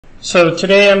So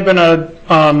today I'm going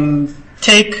to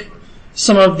take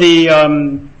some of the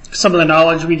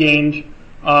knowledge we gained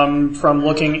from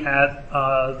looking at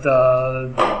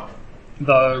the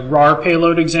RAR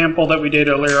payload example that we did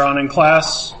earlier on in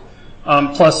class,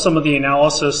 plus some of the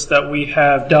analysis that we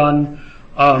have done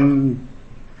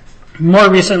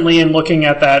more recently in looking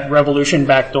at that Revolution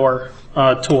backdoor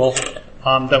tool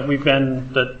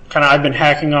that I've been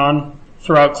hacking on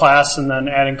throughout class and then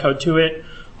adding code to it.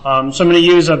 So I'm going to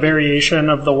use a variation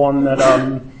of the one that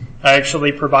I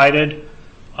actually provided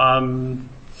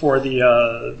for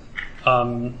the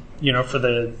for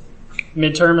the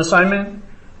midterm assignment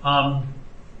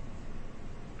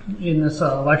in this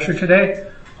lecture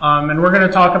today. And we're going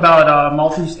to talk about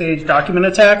multi-stage document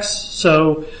attacks.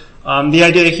 So the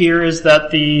idea here is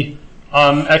that the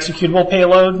executable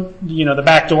payload, the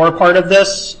backdoor part of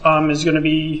this is going to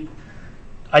be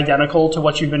identical to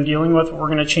what you've been dealing with. What we're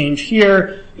going to change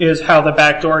here is how the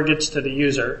backdoor gets to the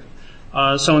user.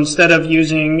 So instead of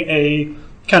using a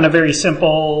kind of very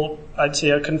simple, I'd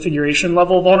say a configuration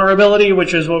level vulnerability,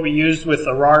 which is what we used with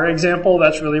the RAR example,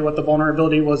 that's really what the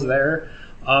vulnerability was there.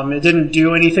 It didn't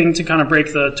do anything to kind of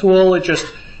break the tool. It just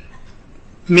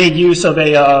made use of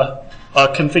a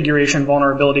configuration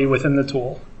vulnerability within the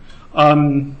tool.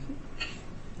 We're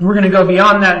going to go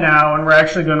beyond that now, and we're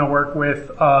actually going to work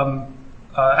with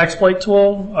exploit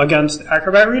tool against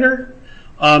Acrobat Reader,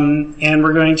 and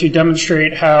we're going to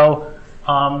demonstrate how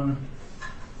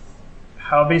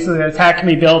basically an attack can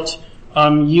be built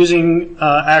using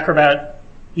Acrobat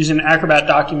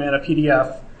document, a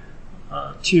PDF,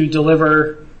 to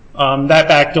deliver that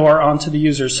backdoor onto the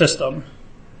user's system.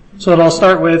 So what I'll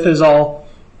start with is I'll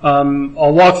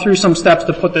walk through some steps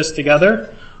to put this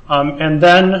together, and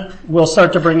then we'll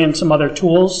start to bring in some other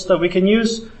tools that we can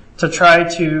use to try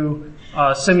to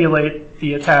simulate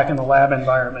the attack in the lab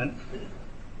environment.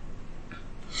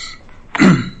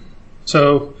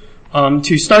 So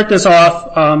to start this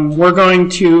off, we're going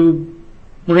to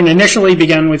initially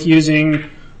begin with using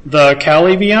the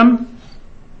Kali VM.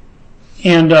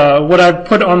 And what I've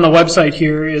put on the website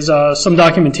here is some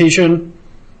documentation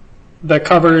that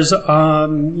covers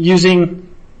using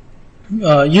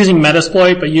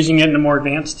Metasploit, but using it in a more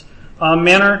advanced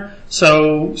manner.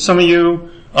 So some of you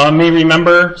may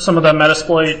remember some of the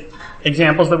Metasploit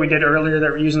examples that we did earlier that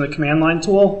were using the command line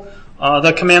tool.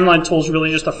 The command line tool is really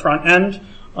just a front end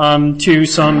to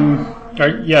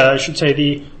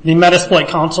the Metasploit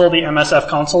console, the MSF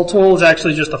console tool is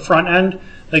actually just a front end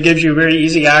that gives you very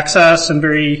easy access and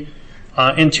very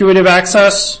intuitive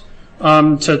access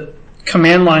to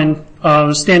command line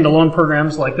standalone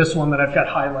programs like this one that I've got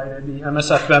highlighted, the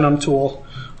MSF Venom tool,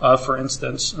 for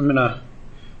instance. I'm going to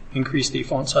increase the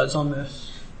font size on this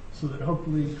so that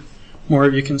hopefully more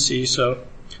of you can see. So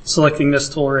selecting this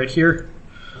tool right here.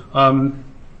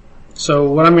 So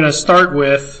what I'm going to start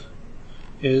with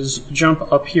is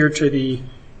jump up here to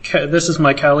this is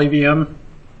my Kali VM.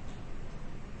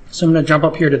 So I'm going to jump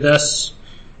up here to this,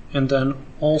 and then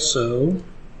also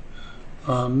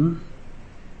I'm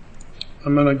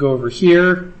going to go over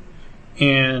here,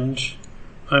 and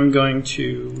I'm going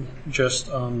to just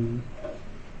I'm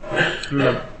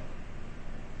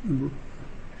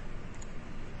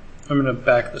going to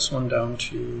back this one down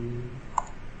to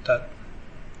that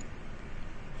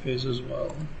phase as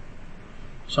well.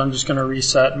 So I'm just going to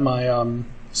reset my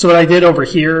so what I did over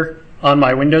here on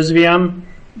my Windows VM,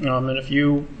 and if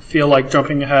you feel like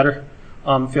jumping ahead,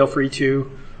 feel free to.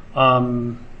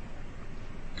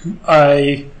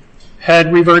 I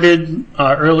had reverted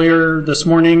earlier this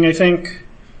morning, I think,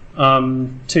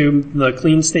 to the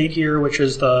clean state here, which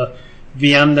is the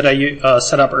VM that I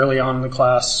set up early on in the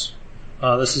class.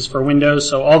 This is for Windows,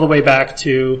 so all the way back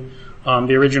to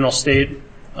the original state,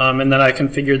 and then I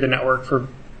configured the network for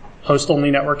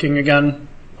host-only networking again,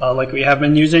 like we have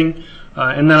been using,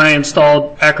 and then I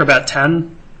installed Acrobat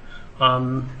 10.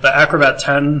 The Acrobat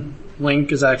 10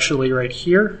 link is actually right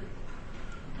here.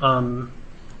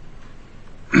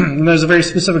 There's a very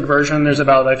specific version. There's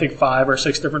about, I think, 5 or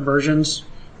 6 different versions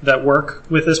that work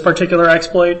with this particular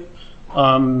exploit,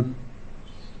 or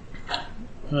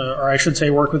I should say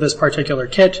work with this particular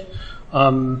kit.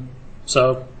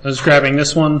 So I was grabbing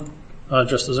this one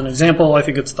just as an example. I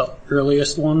think it's the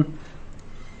earliest one.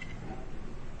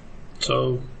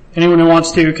 So anyone who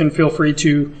wants to can feel free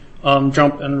to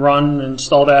jump and run and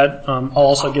install that. I'll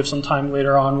also give some time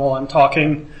later on while I'm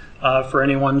talking for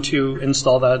anyone to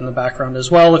install that in the background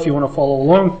as well if you want to follow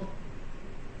along.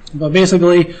 But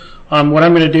basically, what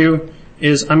I'm going to do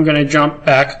is I'm going to jump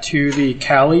back to the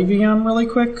Kali VM really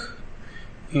quick,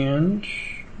 and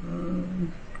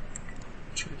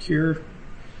check here,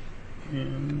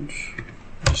 and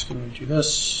I'm just going to do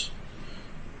this.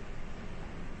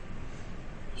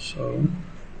 So,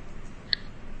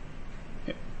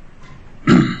 yeah.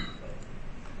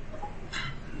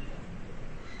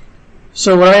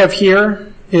 So what I have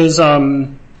here is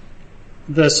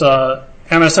this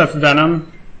MSF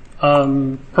Venom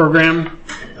program,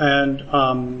 and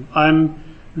I'm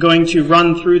going to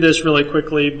run through this really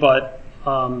quickly, but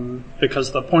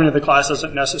because the point of the class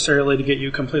isn't necessarily to get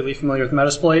you completely familiar with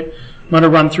Metasploit, I'm going to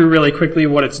run through really quickly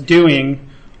what it's doing.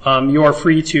 You are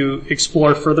free to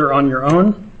explore further on your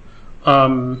own.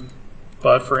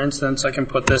 But for instance, I can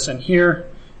put this in here,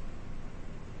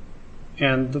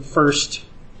 and the first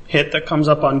hit that comes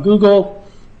up on Google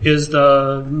is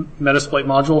the Metasploit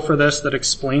module for this that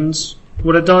explains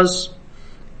what it does.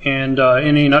 And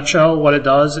in a nutshell, what it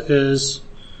does is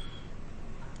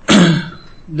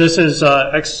this is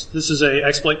a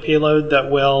exploit payload that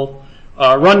will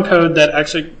run code that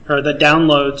that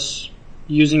downloads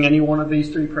using any one of these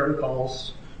three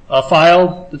protocols a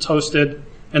file that's hosted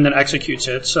and then executes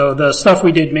it. So the stuff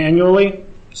we did manually,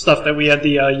 stuff that we had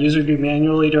the user do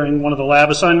manually during one of the lab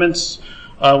assignments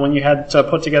when you had to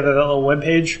put together that little web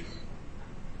page,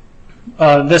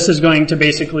 this is going to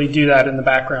basically do that in the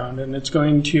background, and it's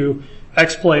going to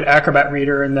exploit Acrobat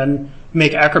Reader and then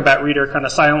make Acrobat Reader kind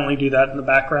of silently do that in the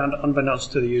background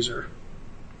unbeknownst to the user.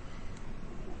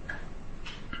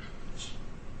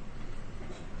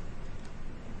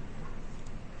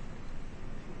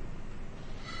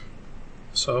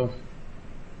 So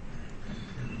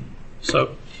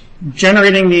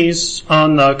generating these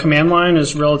on the command line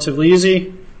is relatively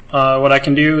easy. What I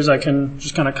can do is I can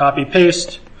just kind of copy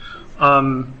paste,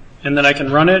 and then I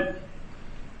can run it.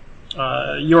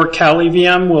 Your Kali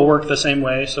VM will work the same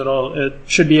way, so it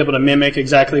should be able to mimic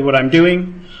exactly what I'm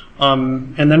doing.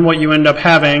 And then what you end up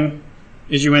having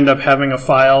is you end up having a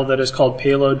file that is called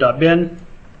payload.bin,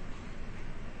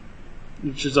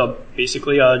 which is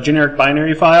basically a generic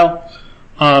binary file.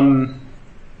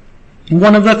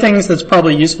 One of the things that's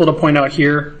probably useful to point out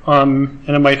here, and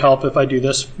it might help if I do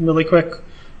this really quick.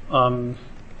 So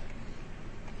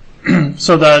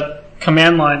the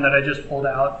command line that I just pulled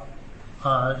out,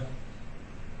 let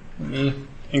me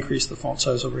increase the font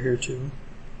size over here too.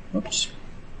 Oops.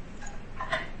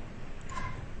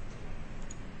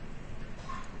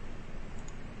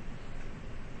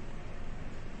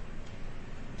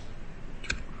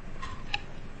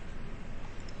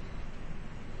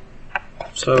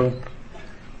 So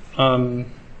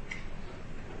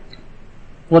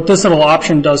what this little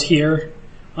option does here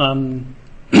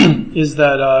is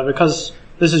that because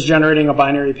this is generating a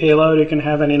binary payload, it can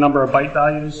have any number of byte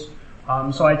values.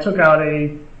 So I took out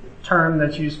a term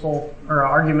that's useful, or an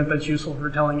argument that's useful for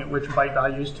telling it which byte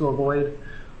values to avoid.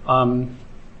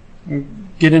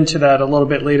 Get into that a little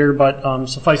bit later, but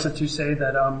suffice it to say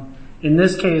that in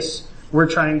this case, we're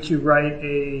trying to write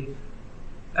a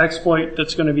exploit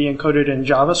that's going to be encoded in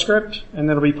JavaScript, and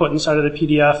it'll be put inside of the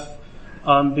PDF.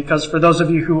 Because for those of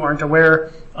you who aren't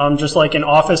aware, just like in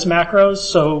Office macros,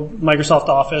 so Microsoft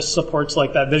Office supports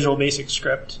like that Visual Basic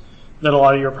script that a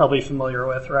lot of you are probably familiar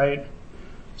with, right?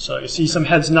 So you see some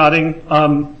heads nodding.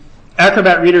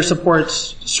 Acrobat Reader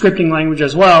supports scripting language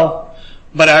as well,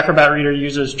 but Acrobat Reader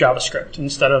uses JavaScript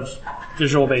instead of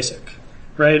Visual Basic,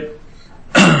 right?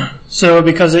 So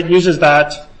because it uses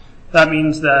that, that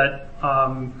means that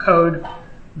code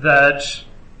that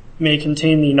may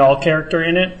contain the null character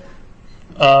in it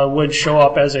would show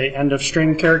up as a end of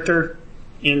string character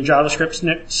in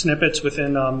JavaScript snippets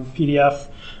within PDF.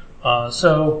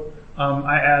 So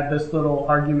I add this little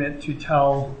argument to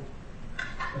tell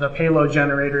the payload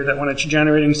generator that when it's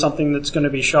generating something that's going to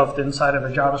be shoved inside of a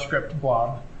JavaScript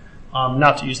blob,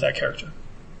 not to use that character.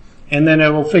 And then it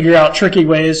will figure out tricky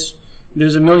ways.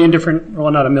 There's a million different,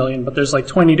 well, not a million, but there's like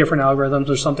 20 different algorithms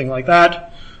or something like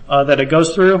that that it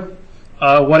goes through.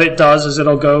 What it does is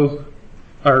it'll go,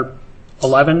 or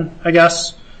 11, I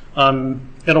guess.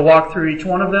 It'll walk through each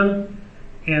one of them,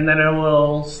 and then it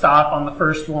will stop on the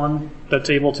first one that's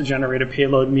able to generate a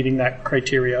payload meeting that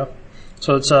criteria.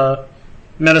 So it's a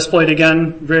Metasploit,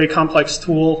 again, very complex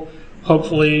tool.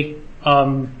 Hopefully,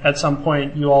 at some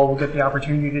point, you all will get the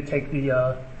opportunity to take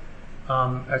the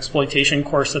exploitation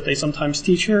course that they sometimes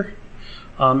teach here.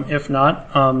 If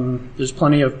not, there's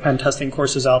plenty of pen testing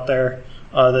courses out there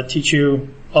that teach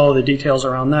you all the details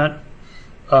around that.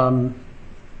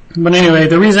 But anyway,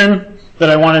 the reason that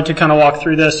I wanted to kind of walk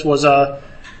through this was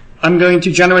I'm going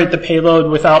to generate the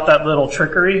payload without that little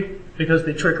trickery, because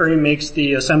the trickery makes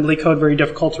the assembly code very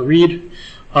difficult to read.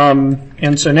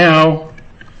 And so now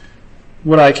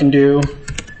what I can do,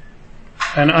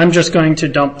 and I'm just going to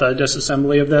dump the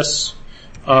disassembly of this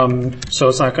So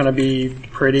it's not going to be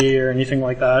pretty or anything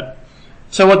like that.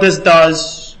 So what this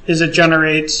does is it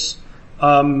generates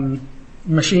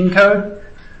machine code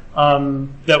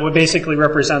that would basically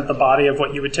represent the body of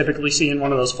what you would typically see in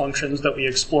one of those functions that we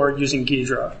explored using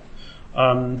Ghidra.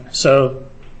 So,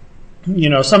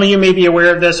 some of you may be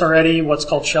aware of this already, what's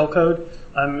called shellcode.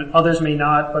 Others may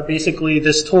not, but basically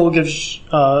this tool gives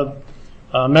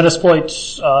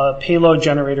Metasploit's payload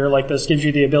generator like this gives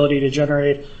you the ability to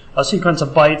generate a sequence of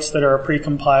bytes that are a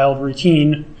precompiled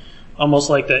routine, almost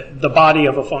like the body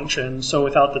of a function. So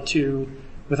without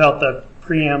the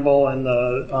preamble and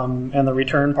the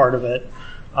return part of it,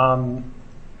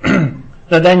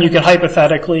 that then you can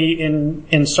hypothetically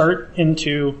insert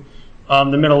into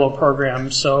the middle of a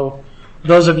program. So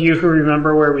those of you who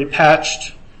remember where we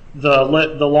patched the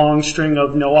long string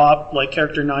of no-op, like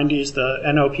character 90s, the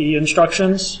NOP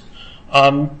instructions,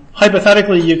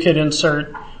 hypothetically you could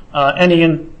insert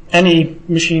any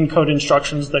machine code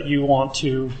instructions that you want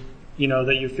to,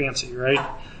 that you fancy, right?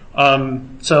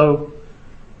 So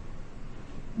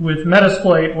with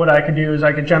Metasploit, what I could do is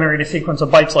I could generate a sequence of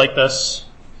bytes like this,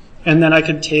 and then I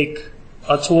could take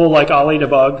a tool like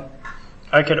OllyDebug.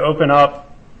 I could open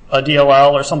up a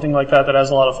DLL or something like that has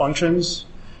a lot of functions,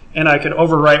 and I could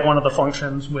overwrite one of the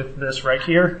functions with this right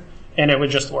here, and it would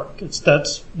just work.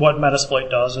 That's what Metasploit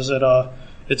does. Is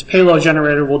its payload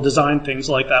generator will design things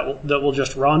like that will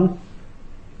just run.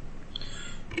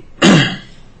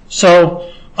 So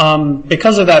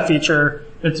because of that feature,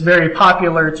 it's very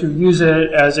popular to use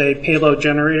it as a payload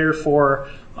generator for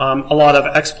a lot of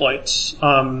exploits.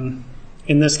 In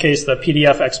this case, the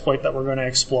PDF exploit that we're going to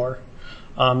explore.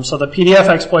 So the PDF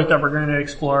exploit that we're going to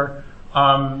explore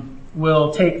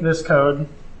will take this code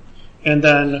and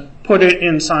then put it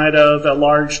inside of a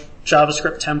large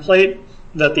JavaScript template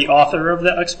that the author of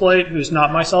the exploit, who's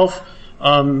not myself,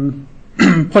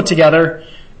 put together,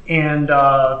 and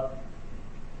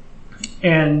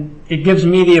it gives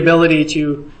me the ability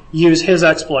to use his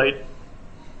exploit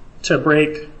to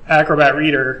break Acrobat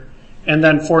Reader and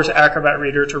then force Acrobat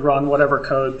Reader to run whatever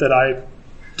code that I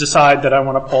decide that I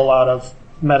want to pull out of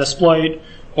Metasploit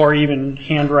or even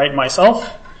handwrite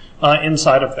myself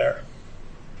inside of there.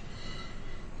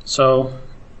 So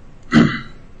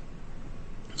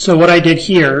what I did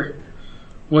here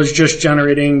was just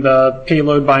generating the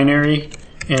payload binary,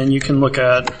 and you can look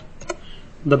at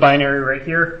the binary right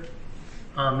here.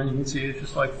 And you can see it's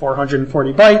just like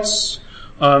 440 bytes.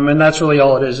 And that's really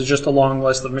all it is. It's just a long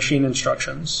list of machine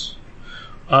instructions.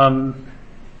 Now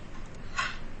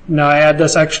I add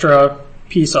this extra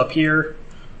piece up here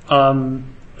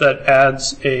that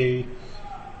adds a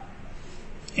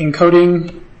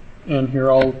encoding, and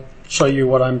here I'll show you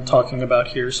what I'm talking about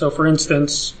here. So for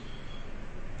instance,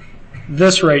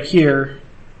 this right here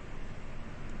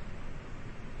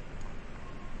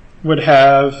would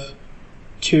have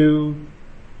 3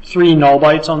 null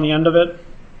bytes on the end of it.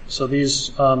 So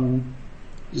these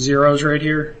zeros right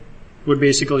here would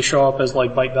basically show up as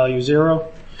like byte value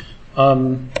 0.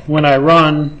 When I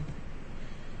run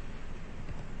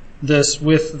this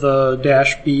with the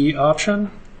 -B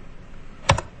option,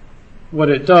 what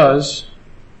it does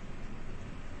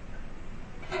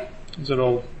is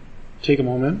it'll take a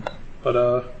moment,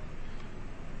 but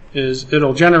is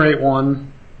it'll generate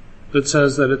one that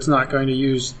says that it's not going to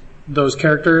use those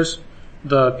characters.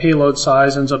 The payload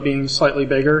size ends up being slightly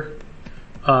bigger.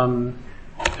 And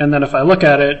then if I look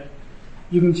at it,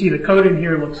 you can see the code in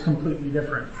here looks completely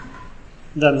different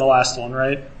than the last one,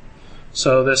 right?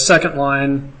 So the second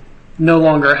line no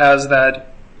longer has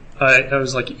that, it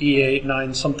was like E8,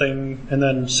 9 something, and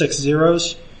then 6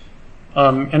 zeros.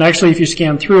 And actually, if you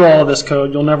scan through all of this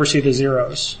code, you'll never see the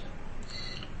zeros.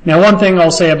 Now, one thing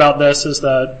I'll say about this is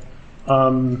that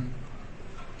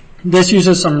this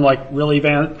uses some like really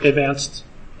advanced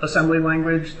assembly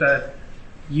language that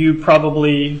you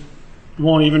probably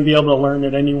won't even be able to learn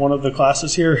at any one of the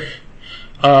classes here.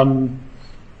 And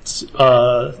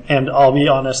I'll be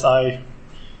honest, I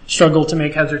struggle to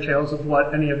make heads or tails of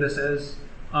what any of this is.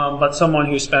 But someone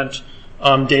who spent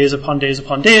days upon days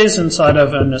upon days inside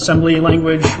of an assembly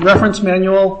language reference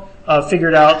manual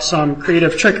figured out some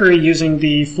creative trickery using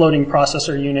the floating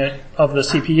processor unit of the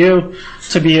CPU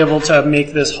to be able to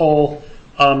make this whole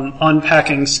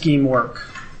unpacking scheme work.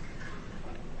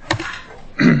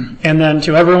 And then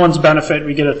to everyone's benefit,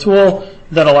 we get a tool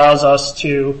that allows us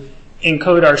to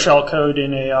encode our shellcode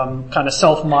in a kind of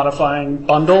self-modifying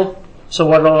bundle. So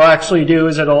what it'll actually do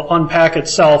is it'll unpack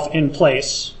itself in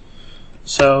place.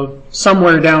 So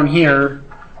somewhere down here,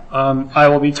 I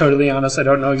will be totally honest, I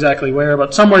don't know exactly where,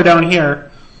 but somewhere down here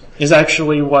is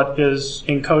actually what is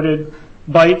encoded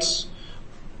bytes.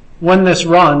 when this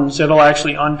runs, it'll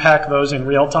actually unpack those in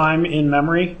real time in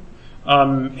memory.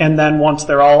 And then once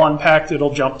they're all unpacked,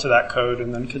 it'll jump to that code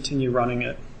and then continue running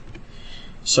it.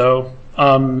 So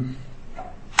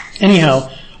anyhow,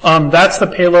 that's the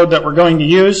payload that we're going to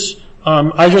use.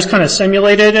 I just kind of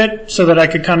simulated it so that I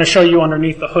could kind of show you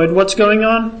underneath the hood what's going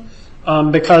on.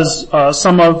 Because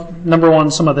number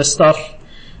one, some of this stuff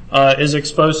is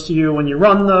exposed to you when you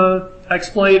run the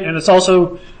exploit, and it's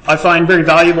also, I find, very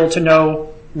valuable to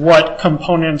know what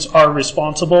components are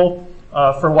responsible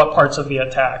for what parts of the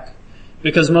attack.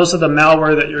 Because most of the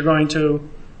malware that you're going to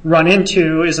run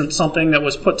into isn't something that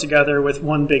was put together with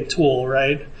one big tool,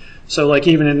 right? So like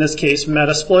even in this case,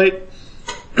 Metasploit,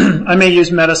 I may use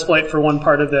Metasploit for one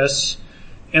part of this,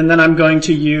 and then I'm going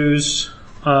to use,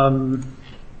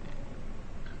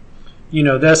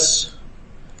 this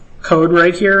code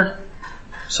right here.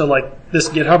 So like this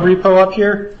GitHub repo up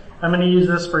here, I'm going to use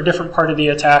this for a different part of the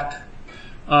attack.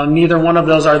 Neither one of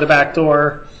those are the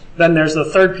backdoor. Then there's the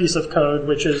third piece of code,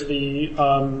 which is the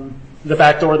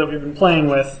backdoor that we've been playing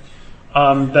with.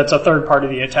 That's a third part of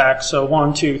the attack. So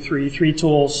 1, 2, 3, 3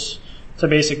 tools to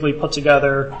basically put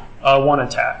together one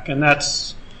attack, and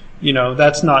that's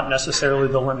not necessarily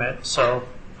the limit. So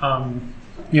I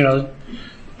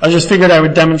just figured I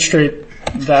would demonstrate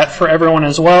that for everyone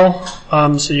as well,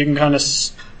 so you can kind of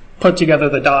put together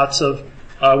the dots of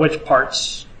which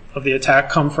parts of the attack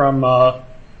come from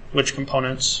which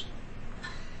components.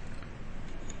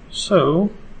 So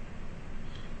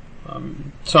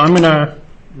I'm going to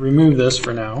remove this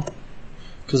for now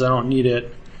because I don't need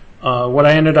it. What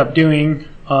I ended up doing,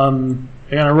 I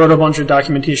wrote a bunch of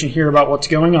documentation here about what's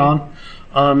going on,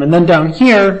 and then down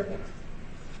here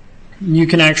you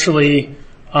can actually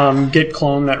git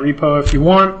clone that repo if you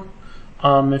want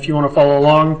to follow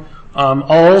along.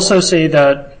 I'll also say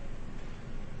that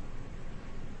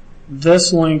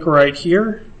this link right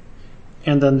here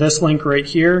and then this link right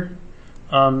here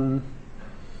are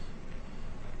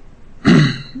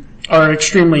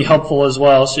extremely helpful as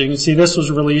well. So you can see this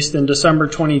was released in December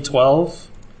 2012.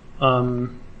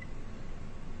 And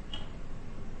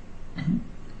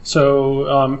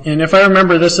if I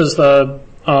remember, this is the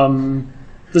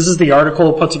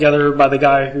article put together by the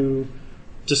guy who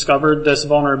discovered this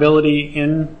vulnerability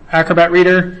in Acrobat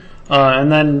Reader, and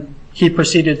then he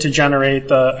proceeded to generate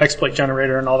the exploit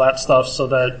generator and all that stuff so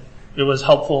that it was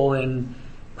helpful in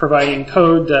providing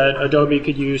code that Adobe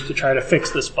could use to try to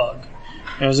fix this bug.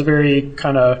 And it was a very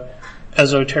kind of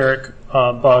esoteric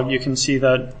bug. You can see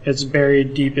that it's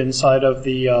buried deep inside of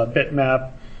the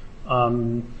bitmap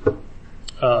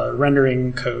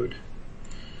rendering code.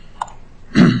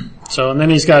 So, and then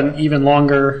he's got an even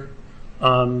longer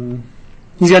white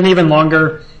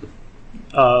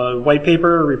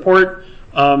paper report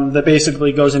that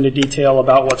basically goes into detail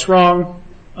about what's wrong,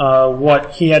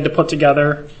 what he had to put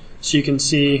together. So you can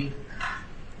see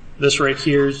this right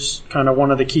here is kind of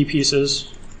one of the key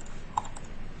pieces,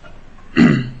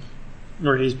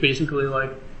 where he's basically like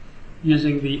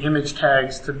using the image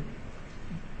tags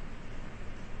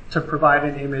to provide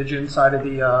an image inside of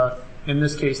the, in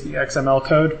this case, the XML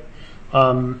code,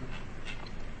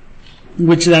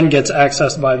 which then gets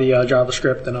accessed by the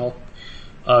JavaScript, and I'll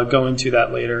go into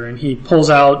that later. And he pulls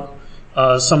out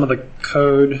some of the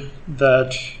code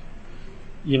that,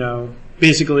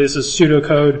 basically this is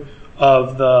pseudocode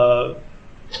of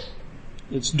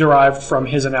it's derived from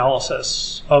his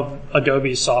analysis of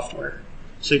Adobe's software.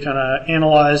 So you kind of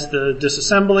analyze the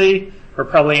disassembly, or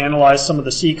probably analyze some of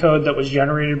the C code that was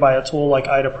generated by a tool like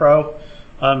IDA Pro,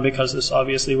 because this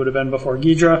obviously would have been before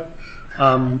Ghidra,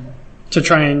 to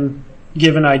try and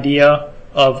give an idea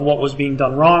of what was being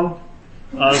done wrong,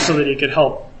 so that it could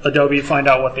help Adobe find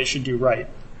out what they should do right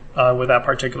with that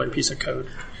particular piece of code.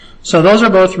 So those are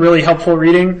both really helpful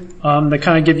reading. They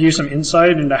kind of give you some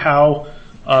insight into how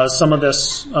some of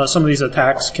these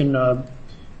attacks can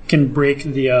break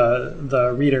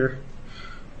the reader.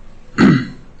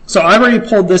 So I already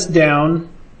pulled this down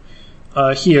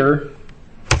here,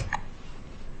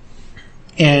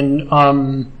 and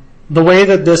the way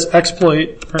that this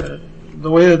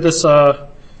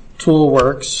tool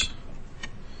works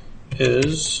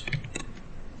is,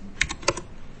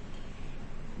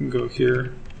 go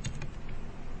here.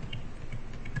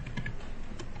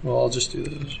 Well, I'll just do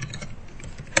this.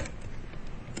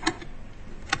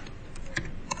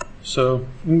 So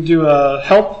we can do a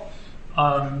help.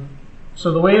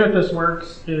 So the way that this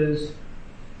works is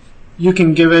you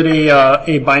can give it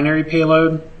a binary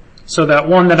payload. So that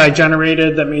one that I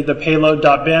generated that made the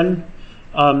payload.bin,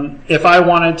 if I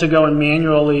wanted to go and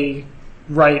manually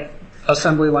write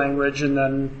assembly language and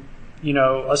then,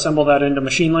 assemble that into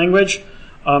machine language,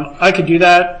 I could do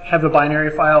that, have a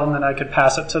binary file, and then I could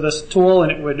pass it to this tool,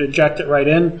 and it would eject it right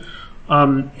in.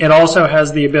 It also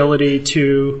has the ability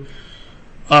to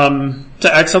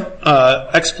exploit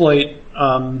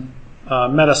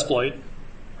Metasploit,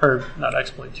 or not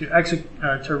exploit,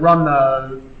 to run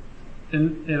the,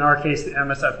 in our case, the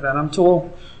MSF Venom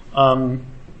tool, and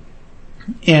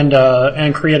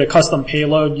create a custom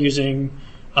payload using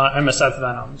MSF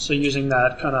Venom. So using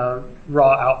that kind of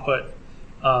raw output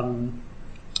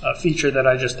feature that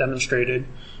I just demonstrated,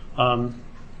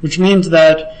 which means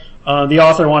that the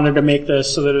author wanted to make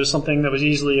this so that it was something that was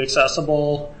easily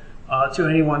accessible to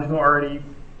anyone who already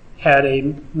had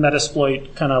a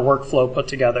Metasploit kind of workflow put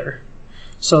together.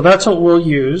 So that's what we'll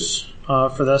use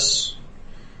for this.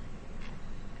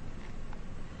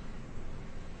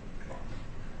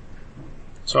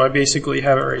 So I basically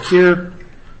have it right here.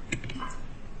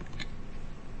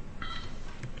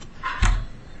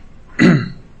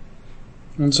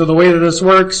 And so the way that this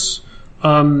works,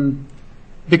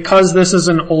 because this is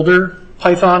an older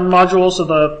Python module, so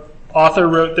the author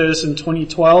wrote this in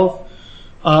 2012,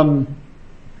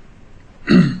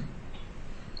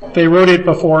 they wrote it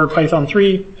before Python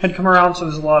 3 had come around, so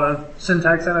there's a lot of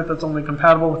syntax in it that's only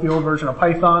compatible with the old version of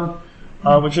Python,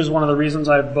 which is one of the reasons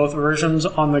I have both versions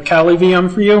on the Kali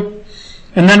VM for you.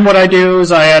 And then what I do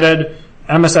is I added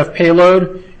MSF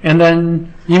payload, and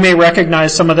then you may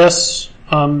recognize some of this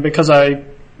because I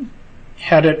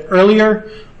had it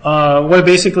earlier. What it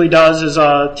basically does is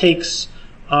takes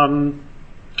kind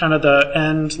of the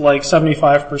end, like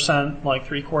 75%, like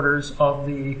 3/4 of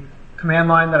the command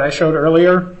line that I showed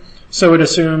earlier. So it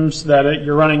assumes that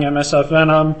you're running MSF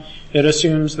Venom. It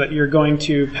assumes that you're going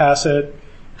to pass it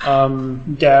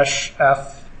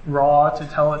 -f raw to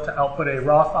tell it to output a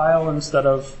raw file instead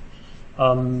of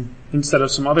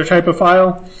some other type of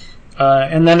file.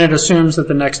 And then it assumes that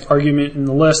the next argument in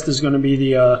the list is going to be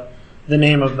the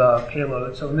name of the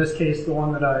payload. So in this case, the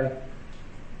one that I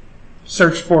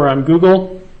searched for on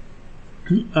Google,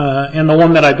 and the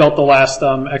one that I built the last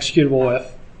executable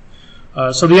with.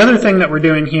 So the other thing that we're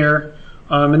doing here,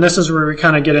 and this is where we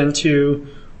kind of get into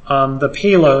the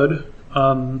payload.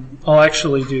 I'll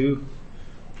actually do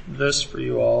this for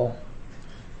you all.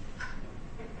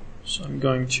 So I'm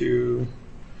going to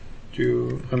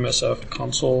do MSF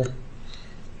console.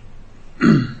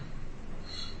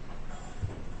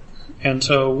 And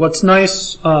so what's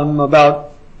nice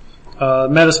about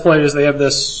Metasploit is they have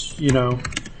this,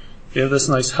 they have this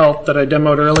nice help that I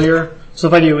demoed earlier. So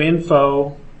if I do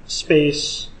info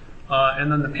space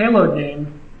and then the payload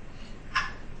name,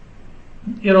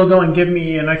 it'll go and give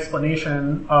me an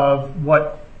explanation of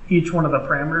what each one of the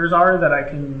parameters are that I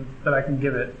can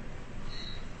give it.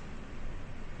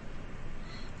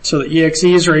 So the exe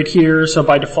is right here. So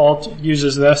by default, it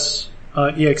uses this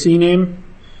exe name.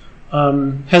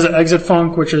 Has an exit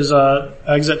func, which is a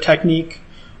exit technique,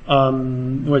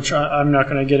 which I'm not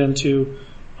going to get into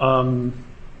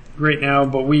right now,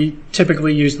 but we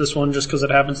typically use this one just because it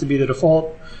happens to be the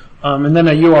default. And then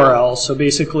a URL. So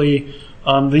basically,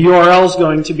 the URL is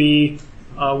going to be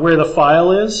where the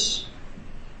file is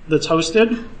that's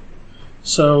hosted.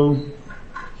 So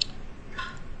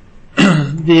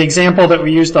the example that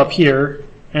we used up here,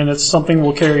 and it's something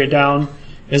we'll carry it down,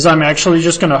 is I'm actually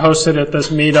just going to host it at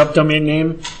this made-up domain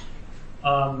name.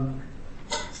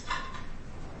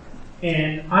 And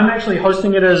I'm actually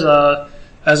hosting it as a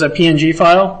PNG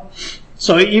file.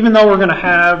 So even though we're going to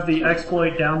have the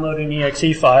exploit downloading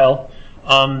exe file,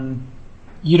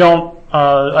 you don't.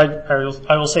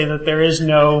 I will say that there is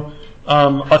no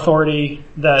authority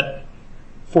that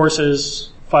forces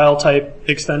file type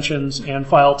extensions and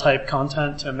file type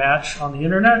content to match on the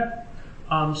internet.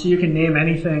 So you can name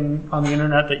anything on the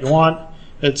internet that you want.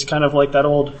 It's kind of like that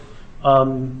old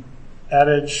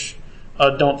adage,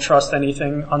 don't trust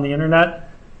anything on the internet.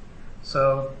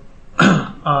 So,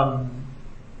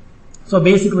 so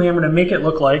basically I'm going to make it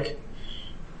look like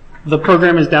the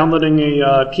program is downloading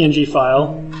a PNG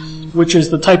file, which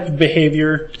is the type of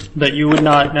behavior that you would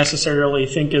not necessarily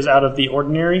think is out of the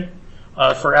ordinary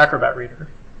for Acrobat Reader.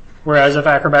 Whereas if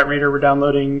Acrobat Reader were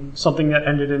downloading something that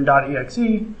ended in .exe,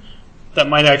 that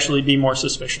might actually be more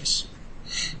suspicious.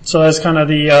 So that's kind of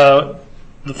the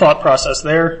thought process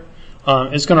there.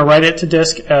 It's going to write it to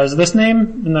disk as this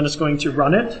name, and then it's going to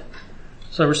run it.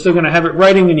 So we're still going to have it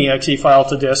writing an exe file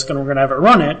to disk, and we're going to have it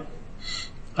run it.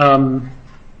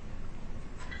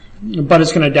 But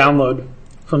it's going to download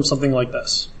from something like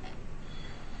this.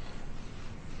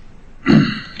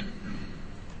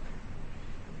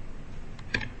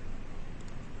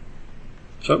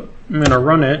 So I'm going to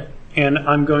run it, and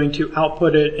I'm going to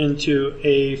output it into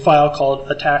a file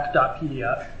called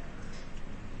attack.pdf.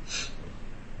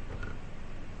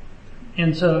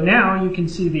 And so now you can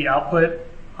see the output,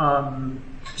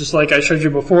 just like I showed you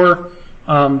before,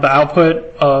 the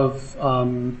output of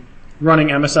running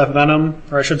MSF Venom,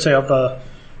 or I should say of the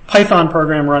Python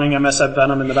program running MSF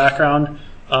Venom in the background,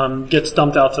 gets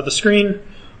dumped out to the screen.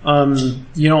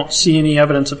 You don't see any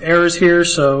evidence of errors here,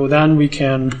 so then we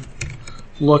can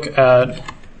look at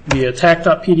the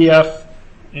attack.pdf,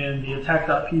 and the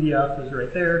attack.pdf is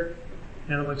right there,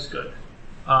 and it looks good.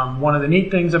 One of the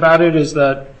neat things about it is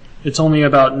that it's only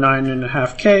about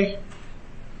 9.5K,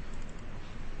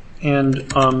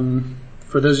 and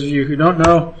for those of you who don't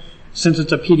know, since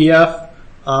it's a PDF,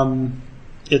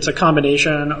 it's a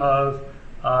combination of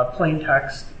plain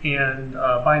text and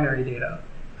binary data.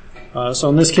 So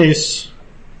in this case,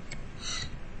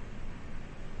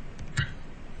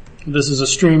 this is a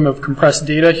stream of compressed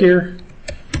data here,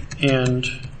 and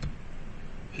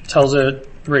it tells it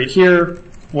right here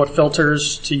what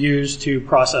filters to use to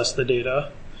process the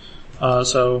data.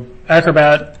 So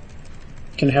Acrobat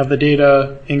can have the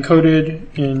data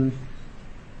encoded in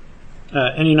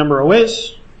any number of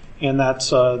ways, and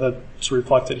that's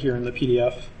reflected here in the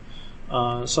PDF.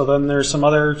 So then there's some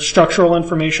other structural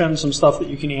information, some stuff that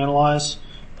you can analyze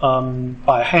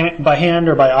by hand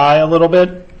or by eye a little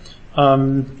bit,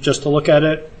 just to look at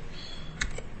it.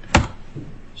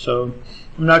 So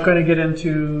I'm not going to get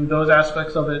into those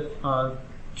aspects of it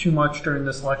too much during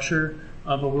this lecture,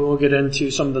 but we will get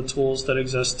into some of the tools that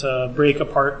exist to break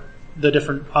apart the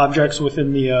different objects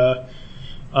within the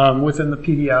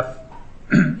PDF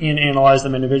and analyze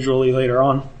them individually later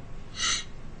on.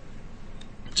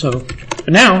 So, but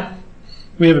now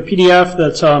we have a PDF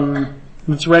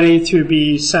that's ready to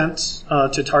be sent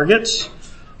to targets.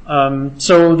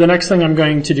 So the next thing I'm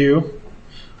going to do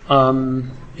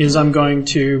is I'm going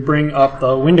to bring up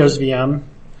the Windows VM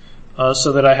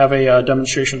so that I have a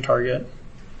demonstration target.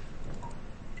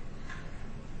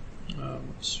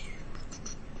 Let's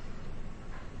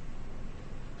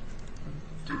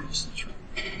do this.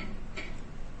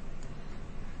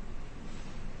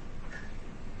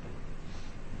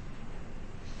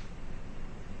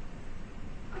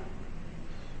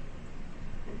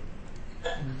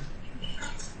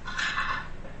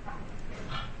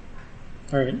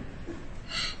 All right.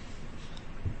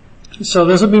 So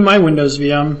this will be my Windows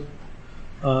VM.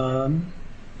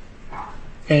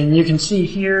 And you can see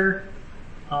here,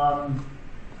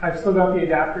 I've still got the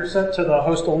adapter set to the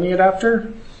host-only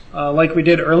adapter, like we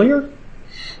did earlier.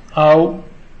 However,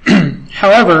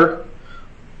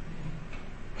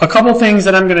 a couple things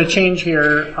that I'm going to change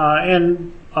here.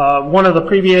 In one of the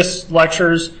previous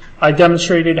lectures, I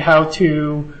demonstrated how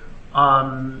to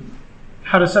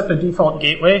set the default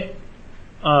gateway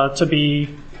to be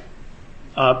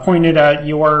pointed at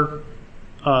your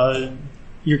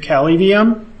Kali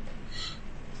VM.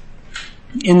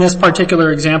 In this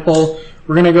particular example,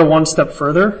 we're going to go one step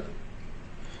further,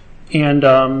 and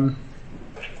I'm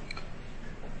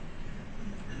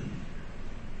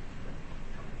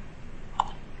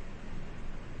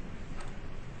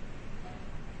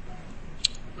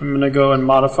going to go and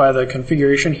modify the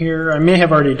configuration here. I may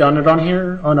have already done it on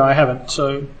here. Oh no, I haven't.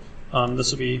 So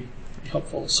this will be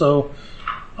helpful. So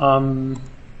I'm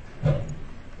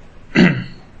going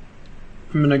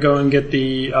to go and get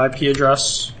the IP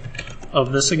address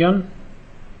of this again.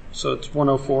 So it's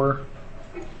 104.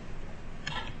 I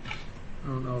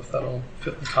don't know if that'll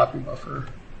fit the copy buffer.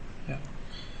 Yeah.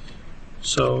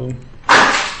 So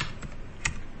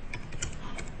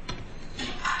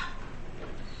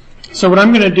what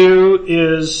I'm going to do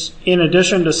is, in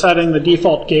addition to setting the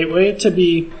default gateway to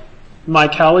be my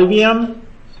Kali VM,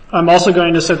 I'm also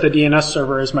going to set the DNS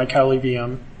server as my Kali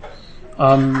VM.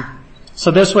 So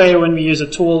this way, when we use a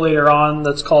tool later on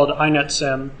that's called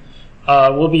INetSim,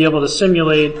 we'll be able to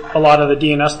simulate a lot of the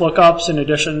DNS lookups in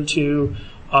addition to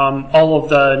all of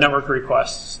the network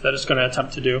requests that it's going to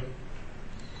attempt to do.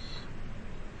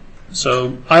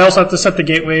 So I also have to set the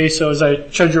gateway. So as I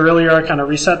showed you earlier, I kind of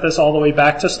reset this all the way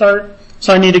back to start.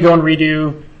 So I need to go and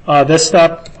redo this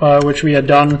step, which we had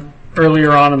done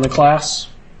earlier on in the class.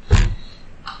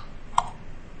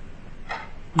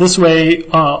 This way,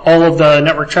 all of the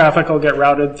network traffic will get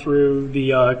routed through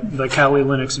the Kali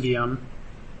Linux VM.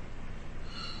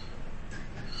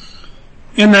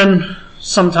 And then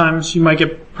sometimes you might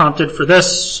get prompted for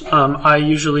this. I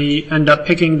usually end up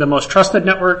picking the most trusted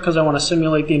network because I want to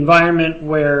simulate the environment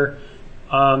where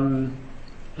the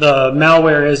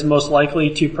malware is most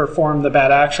likely to perform the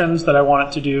bad actions that I want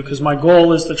it to do, because my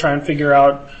goal is to try and figure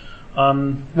out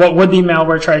what would the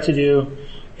malware try to do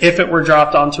if it were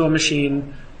dropped onto a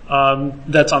machine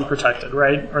that's unprotected,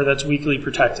 right? Or that's weakly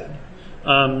protected.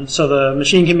 So the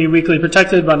machine can be weakly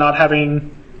protected by not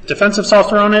having defensive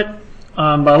software on it,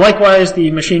 But likewise,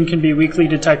 the machine can be weakly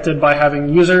detected by having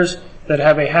users that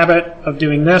have a habit of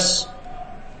doing this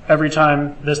every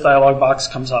time this dialog box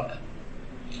comes up.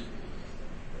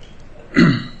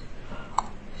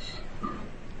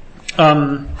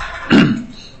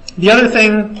 The other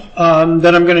thing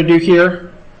that I'm going to do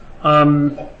here,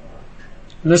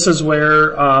 this is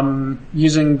where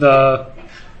using the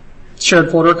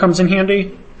shared folder comes in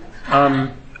handy,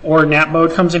 or nap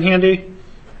mode comes in handy.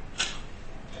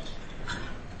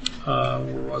 Where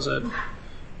was it?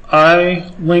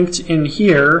 I linked in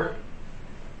here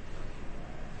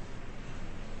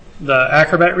the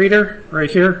Acrobat reader right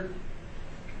here.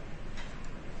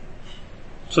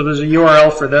 So there's a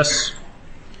URL for this.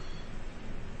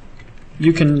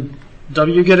 You can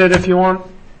wget it if you want,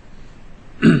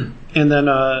 and then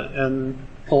and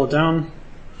pull it down.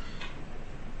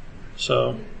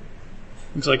 So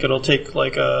looks like it'll take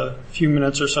like a few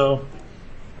minutes or so.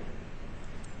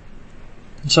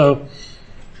 So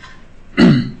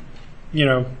you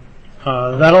know,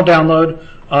 that'll download.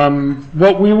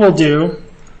 What we will do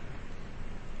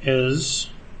is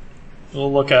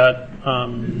we'll look at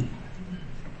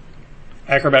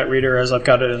Acrobat Reader as I've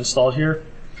got it installed here.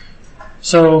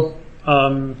 So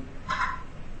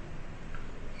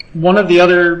one of the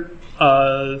other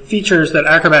features that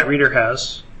Acrobat Reader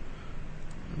has,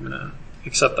 I'm going to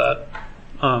accept that,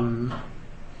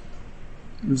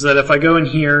 is that if I go in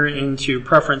here into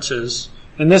Preferences,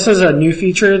 and this is a new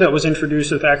feature that was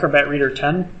introduced with Acrobat Reader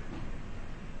 10,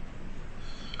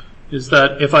 is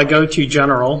that if I go to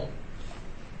General,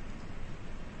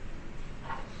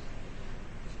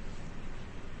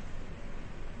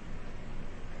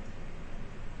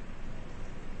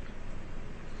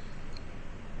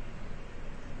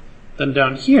 then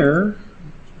down here,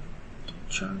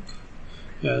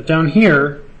 down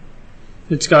here,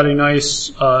 it's got a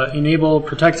nice enable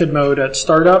protected mode at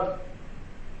startup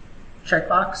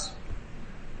checkbox.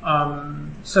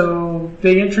 So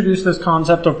they introduced this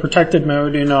concept of protected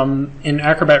mode in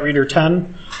Acrobat Reader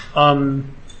 10.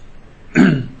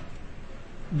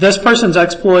 This person's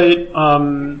exploit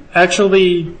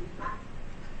actually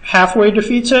halfway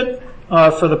defeats it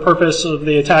for the purpose of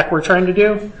the attack we're trying to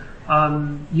do.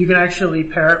 You can actually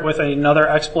pair it with another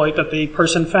exploit that the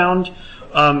person found,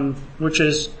 which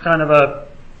is kind of a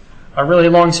really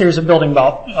long series of building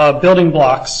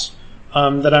blocks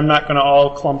that I'm not going to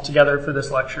all clump together for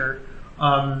this lecture.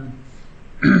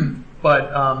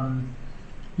 But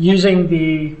using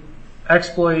the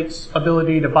exploit's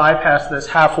ability to bypass this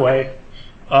halfway,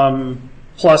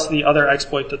 plus the other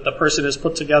exploit that the person has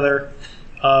put together,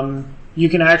 you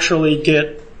can actually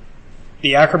get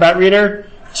the Acrobat Reader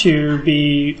to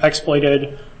be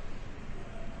exploited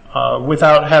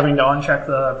without having to uncheck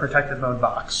the protected mode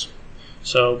box.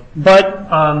 So, but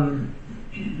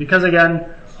because again,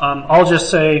 I'll just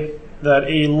say that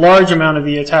a large amount of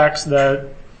the attacks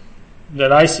that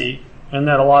I see, and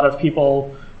that a lot of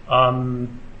people,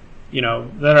 you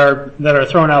know, that are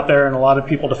thrown out there, and a lot of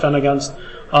people defend against,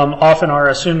 often are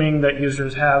assuming that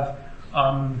users have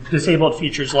disabled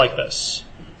features like this,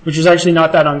 which is actually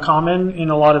not that uncommon in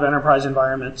a lot of enterprise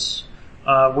environments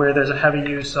where there's a heavy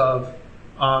use of,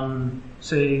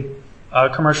 say,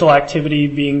 commercial activity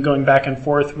going back and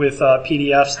forth with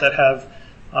PDFs that have,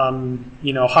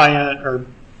 you know, high-end or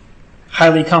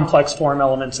highly complex form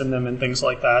elements in them and things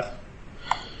like that.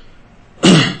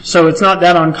 So it's not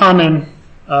that uncommon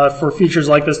for features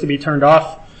like this to be turned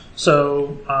off.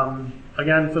 So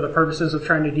again, for the purposes of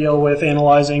trying to deal with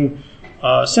analyzing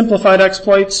simplified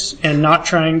exploits and not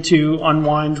trying to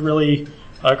unwind really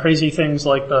crazy things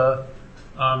like the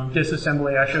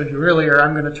disassembly I showed you earlier,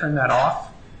 I'm going to turn that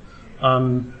off.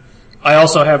 I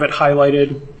also have it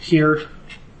highlighted here,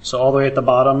 so all the way at the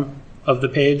bottom of the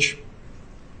page,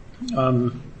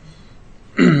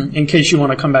 in case you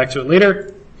want to come back to it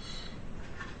later.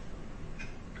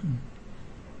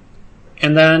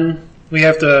 And then we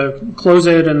have to close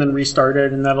it and then restart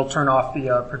it, and that'll turn off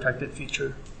the protected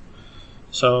feature.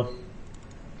 So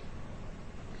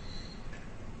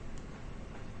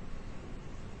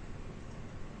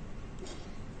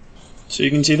you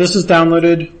can see this is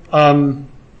downloaded.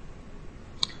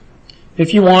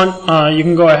 If you want, you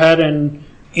can go ahead and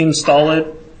install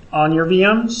it on your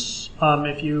VMs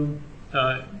if you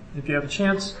have a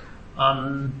chance,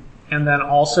 and then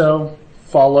also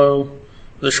follow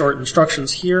the short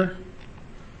instructions here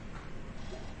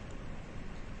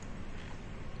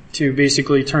to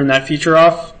basically turn that feature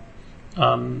off.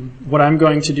 What I'm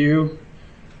going to do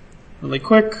really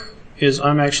quick is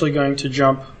I'm actually going to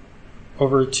jump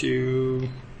over to,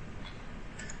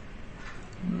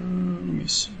 let me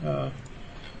see, I'm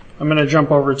going to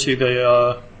jump over to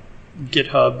the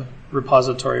GitHub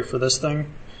repository for this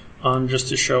thing, just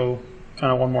to show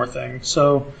kind of one more thing.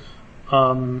 So,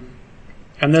 and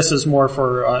this is more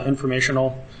for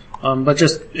informational, but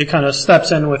just it kind of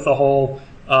steps in with the whole,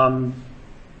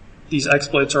 these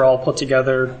exploits are all put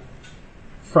together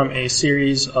from a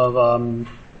series of,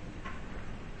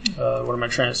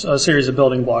 a series of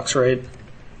building blocks, right?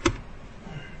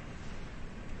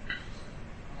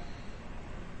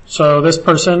 So this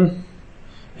person,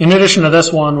 in addition to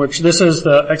this one, which this is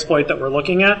the exploit that we're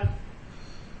looking at,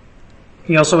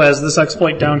 he also has this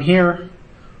exploit down here.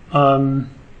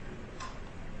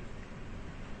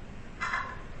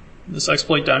 This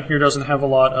exploit down here doesn't have a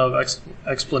lot of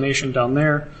explanation down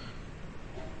there.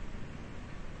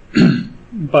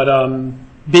 But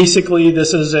basically,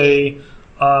 this is a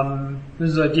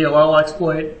DLL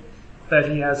exploit that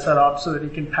he has set up so that he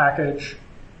can package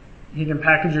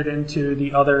it into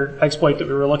the other exploit that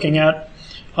we were looking at,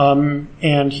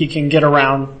 and he can get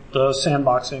around the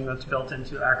sandboxing that's built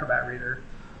into Acrobat Reader.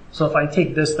 So if I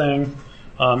take this thing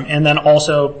and then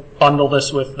also bundle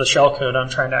this with the shellcode I'm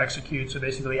trying to execute, so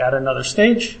basically add another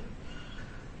stage,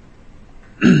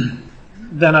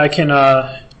 then I can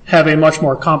have a much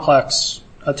more complex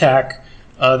attack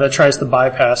that tries to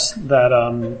bypass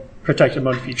that protected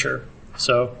mode feature.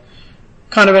 So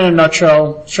kind of in a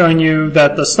nutshell, showing you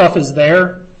that the stuff is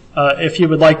there if you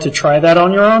would like to try that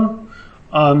on your own.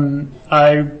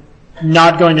 I'm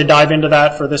not going to dive into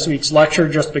that for this week's lecture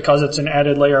just because it's an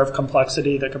added layer of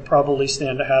complexity that could probably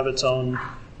stand to have its own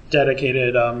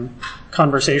dedicated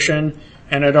conversation,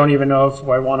 and I don't even know if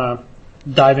I want to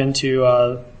dive into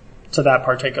to that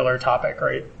particular topic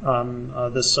right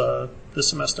this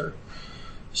semester.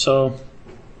 So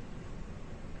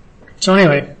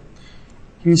anyway,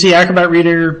 you can see Acrobat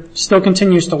Reader still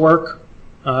continues to work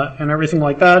and everything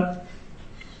like that.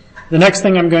 The next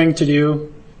thing I'm going to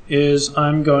do is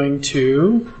I'm going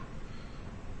to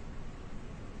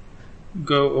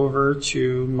go over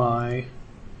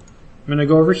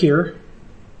here,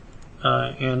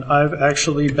 and I've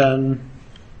actually I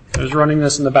was running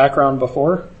this in the background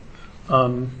before,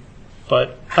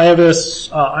 but I have this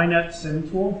iNet Sim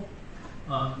tool.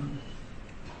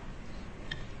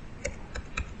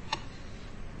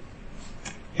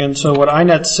 And so what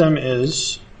iNet Sim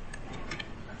is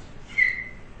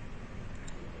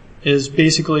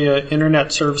basically an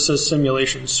internet services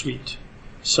simulation suite.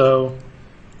 So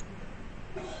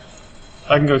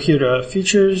I can go here to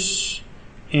features,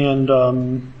 and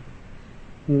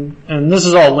this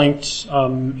is all linked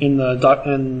in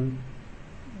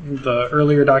the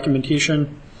earlier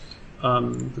documentation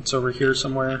that's over here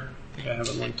somewhere. I think I have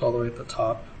it linked all the way at the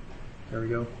top. There we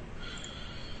go.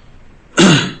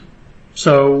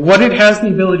 So what it has the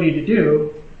ability to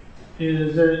do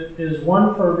is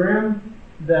one program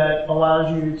that allows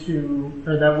you to,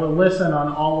 or that will listen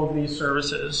on all of these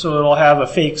services. So it'll have a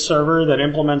fake server that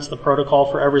implements the protocol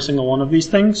for every single one of these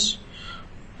things,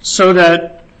 so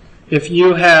that if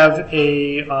you have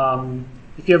a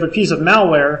piece of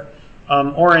malware,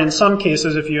 or in some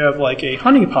cases if you have like a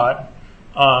honeypot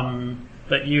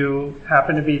that you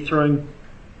happen to be throwing.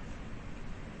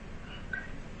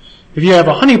 If you have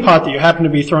a honeypot that you happen to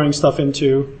be throwing stuff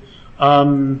into,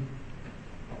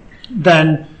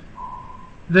 then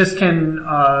this can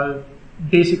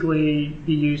basically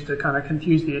be used to kind of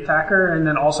confuse the attacker and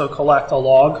then also collect a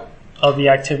log of the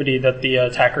activity that the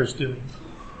attacker is doing.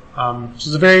 This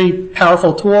is a very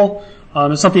powerful tool.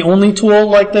 It's not the only tool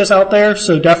like this out there,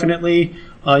 so definitely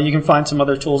you can find some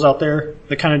other tools out there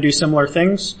that kind of do similar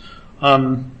things.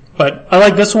 But I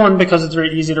like this one because it's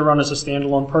very easy to run as a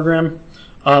standalone program.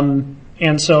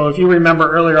 And so if you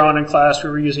remember earlier on in class, we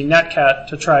were using Netcat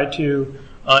to try to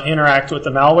interact with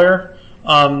the malware.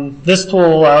 This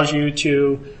tool allows you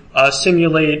to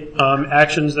simulate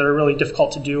actions that are really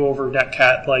difficult to do over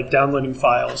Netcat, like downloading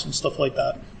files and stuff like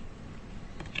that.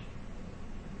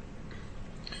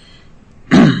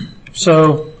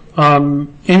 So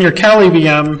in your Kali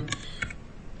VM,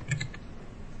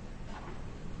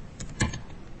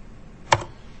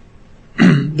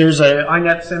 there's a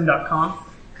inetsim.conf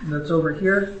that's over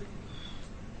here.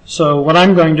 So what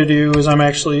I'm going to do is I'm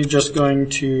actually just going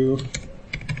to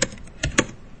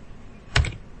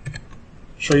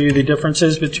show you the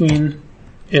differences between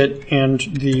it and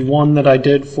the one that I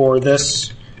did for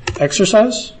this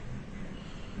exercise.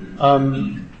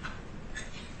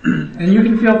 And you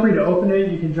can feel free to open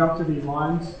it. You can jump to these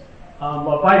lines.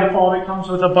 But by default, it comes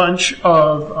with a bunch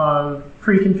of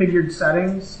pre-configured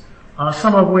settings,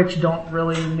 some of which don't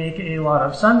really make a lot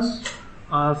of sense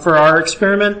for our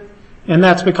experiment. And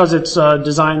that's because it's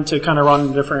designed to kind of run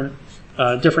in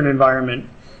a different environment.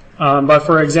 But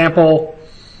for example,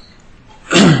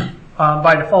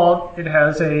 by default, it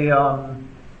has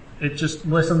it just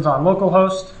listens on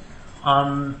localhost.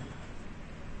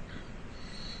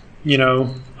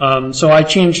 So I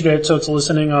changed it so it's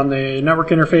listening on the network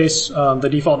interface, the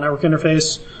default network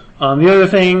interface. The other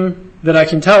thing that I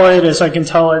can tell it is I can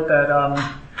tell it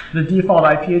that the default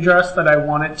IP address that I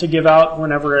want it to give out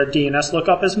whenever a DNS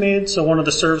lookup is made. So one of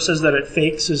the services that it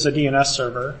fakes is a DNS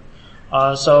server.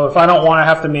 So if I don't want to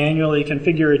have to manually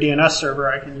configure a DNS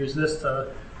server, I can use this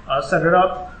to set it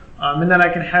up. And then I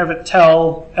can have it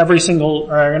tell every single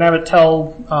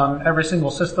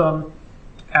system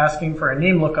asking for a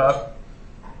name lookup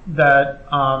that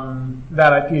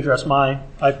that IP address, my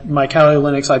Kali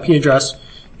Linux IP address,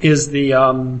 is the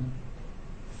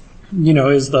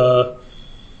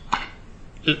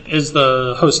is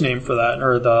the host name for that,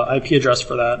 or the IP address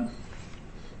for that.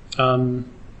 And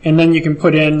then you can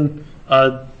put in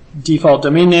default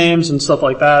domain names and stuff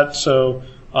like that. So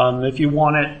if you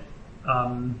want it,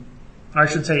 I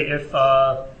should say if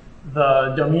the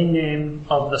domain name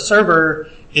of the server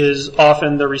is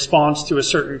often the response to a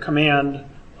certain command,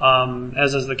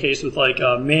 as is the case with like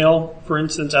mail, for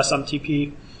instance,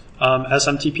 SMTP.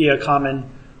 SMTP, a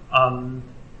common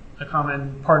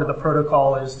part of the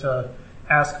protocol is to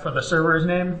ask for the server's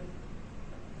name.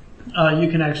 You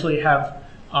can actually have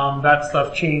that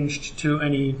stuff changed to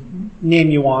any name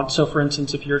you want. So, for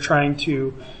instance, if you're trying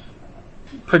to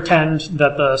pretend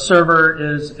that the server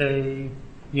is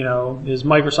is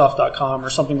Microsoft.com or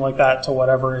something like that to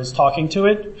whatever is talking to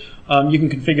it, you can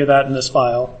configure that in this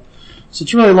file. So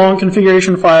it's a really long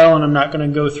configuration file, and I'm not going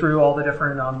to go through all the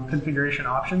different configuration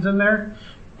options in there.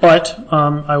 But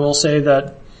I will say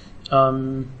that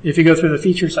if you go through the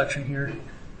feature section here,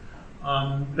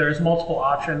 there's multiple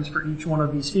options for each one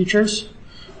of these features.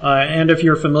 And if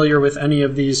you're familiar with any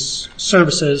of these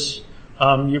services,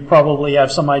 you probably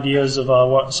have some ideas of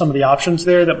what some of the options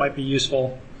there that might be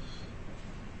useful.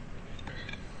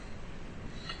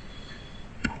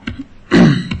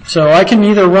 So I can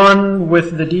either run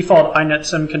with the default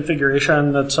inetsim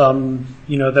configuration that's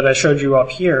that I showed you up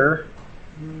here,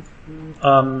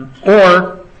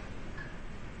 or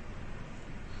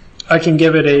I can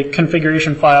give it a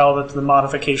configuration file that's the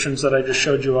modifications that I just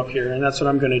showed you up here, and that's what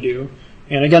I'm going to do.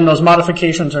 And again, those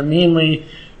modifications are mainly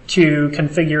to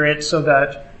configure it so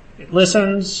that it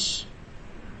listens.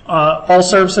 All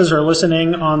services are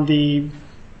listening on the,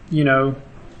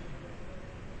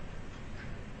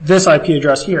 this IP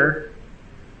address here,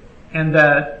 and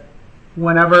that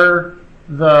whenever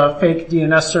the fake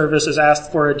DNS service is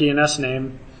asked for a DNS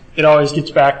name, it always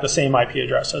gets back the same IP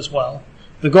address as well.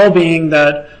 The goal being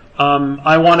that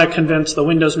I want to convince the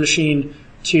Windows machine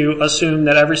to assume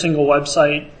that every single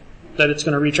website that it's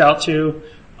going to reach out to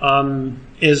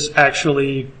is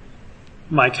actually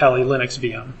my Kali Linux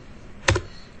VM.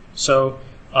 So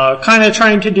kind of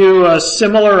trying to do a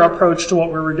similar approach to what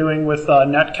we were doing with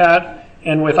Netcat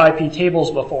and with IP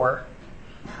tables before.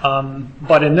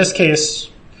 But in this case,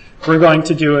 we're going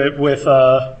to do it with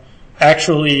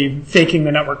actually faking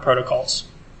the network protocols.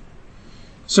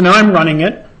 So now I'm running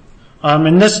it.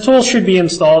 And this tool should be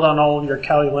installed on all of your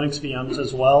Kali Linux VMs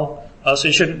as well. So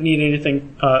you shouldn't need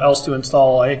anything else to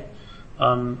install.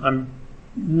 I'm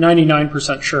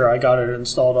 99% sure I got it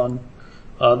installed on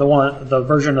the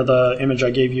version of the image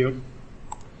I gave you.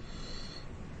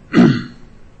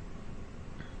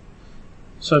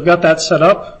 So I've got that set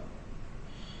up.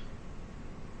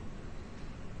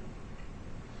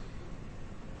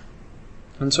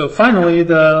 And so finally,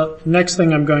 the next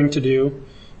thing I'm going to do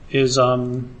is,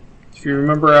 if you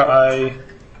remember, I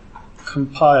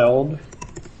compiled.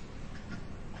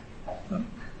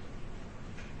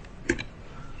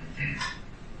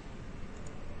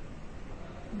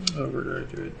 Oh, where did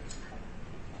I do it?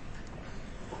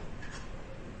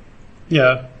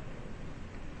 Yeah,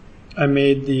 I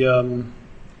made the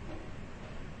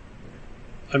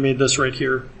I made this right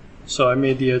here. So I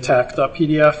made the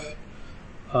attack.pdf.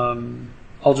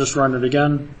 I'll just run it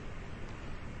again.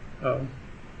 Oh.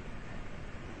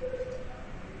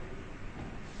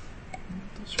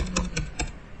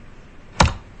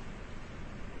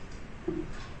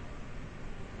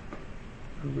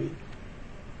 Wait.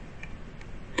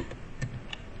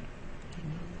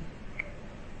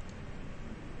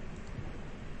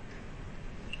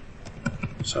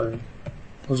 Sorry,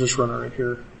 I'll just run it right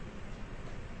here.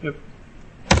 Yep.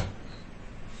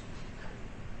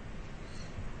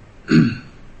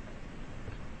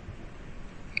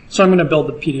 So I'm going to build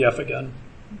the PDF again,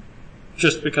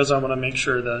 just because I want to make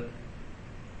sure that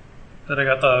I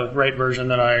got the right version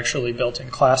that I actually built in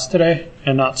class today,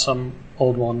 and not some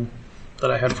old one that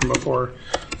I had from before.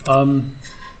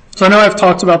 So I know I've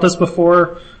talked about this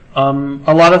before,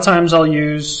 A lot of times I'll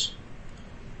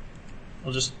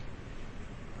just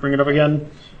bring it up again.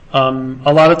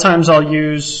 A lot of times I'll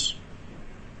use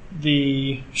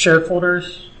the shared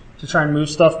folders to try and move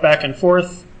stuff back and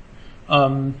forth.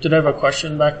 Did I have a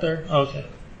question back there? Oh, okay.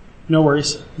 No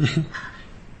worries.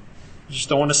 Just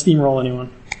don't want to steamroll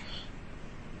anyone.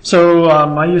 So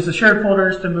I use the shared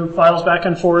folders to move files back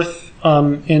and forth.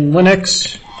 In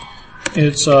Linux,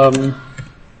 it's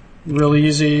really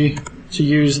easy to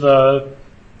use the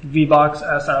VBox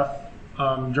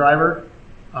SF driver.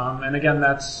 And again,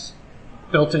 that's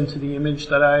built into the image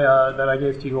that I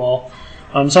gave to you all.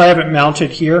 So I have it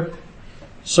mounted here.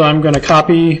 So I'm going to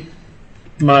copy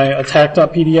my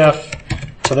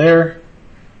attack.pdf to there.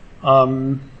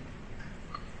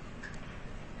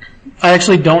 I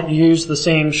actually don't use the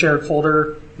same shared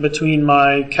folder between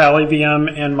my Kali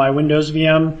VM and my Windows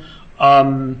VM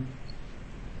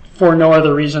for no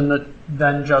other reason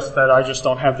than just that I just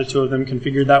don't have the two of them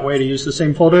configured that way to use the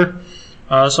same folder.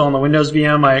 So on the Windows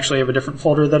VM, I actually have a different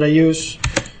folder that I use.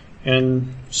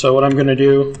 And so what I'm going to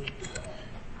do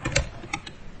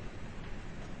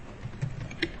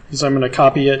is I'm going to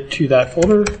copy it to that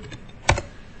folder.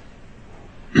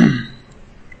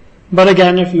 But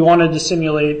again, if you wanted to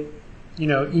simulate,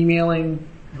 emailing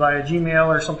via Gmail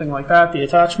or something like that, the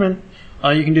attachment,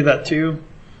 you can do that too.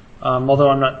 Although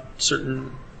I'm not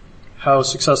certain how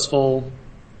successful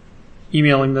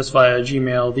emailing this via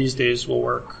Gmail these days will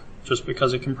work, just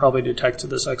because it can probably detect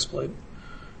this exploit.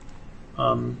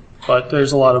 But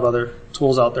there's a lot of other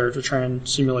tools out there to try and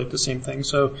simulate the same thing.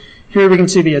 So here we can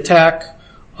see the attack.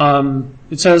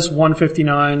 It says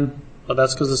 1:59, but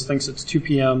that's because this thinks it's 2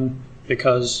 p.m.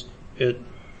 because it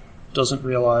doesn't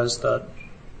realize that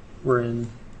we're in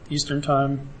Eastern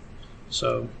time.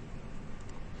 So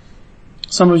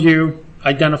some of you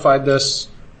identified this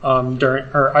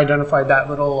identified that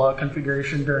little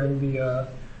configuration during the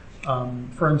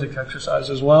forensics exercise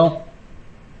as well.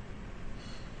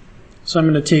 So I'm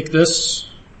going to take this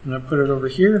and I put it over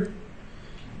here,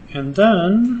 and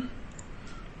then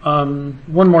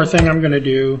one more thing I'm going to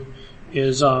do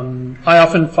is I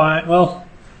often find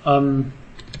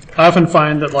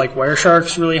that like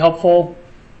Wireshark's really helpful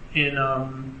in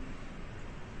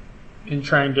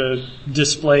trying to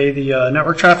display the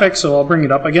network traffic. So I'll bring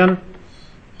it up again.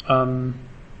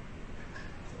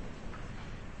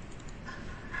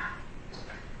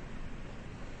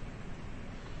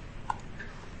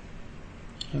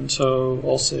 And so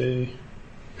I'll say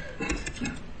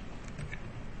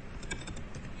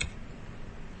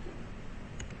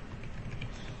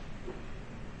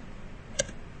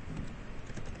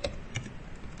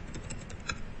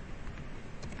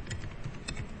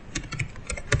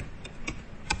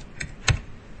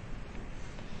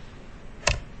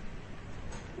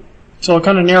so I'll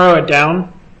kind of narrow it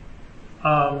down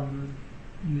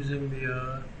using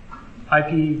the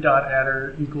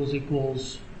IP.adder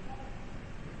equals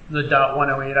the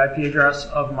 .108 IP address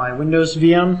of my Windows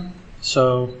VM.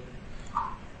 So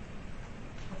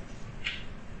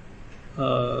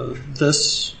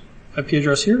this IP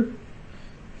address here.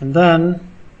 And then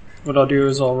what I'll do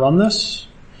is I'll run this.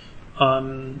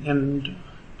 And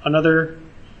another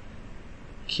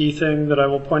key thing that I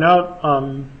will point out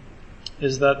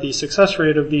is that the success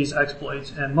rate of these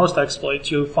exploits, and most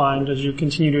exploits you'll find as you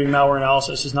continue doing malware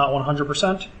analysis, is not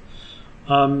 100%.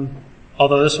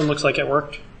 Although this one looks like it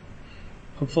worked,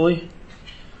 hopefully.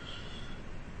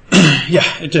 Yeah,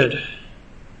 it did.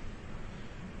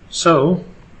 So,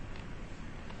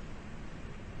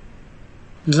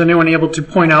 is anyone able to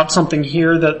point out something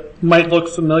here that might look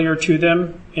familiar to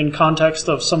them in context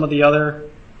of some of the other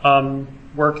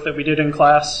work that we did in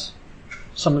class?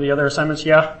 Some of the other assignments,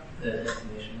 yeah? The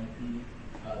destination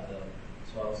IP,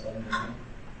 the 12.7.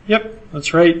 Yep,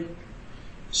 that's right.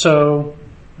 So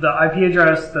the IP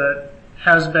address that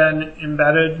has been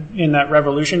embedded in that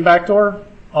Revolution backdoor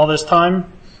all this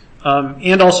time,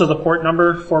 and also the port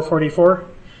number 444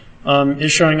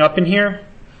 is showing up in here,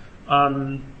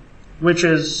 which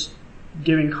is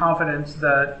giving confidence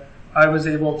that I was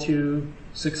able to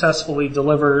successfully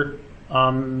deliver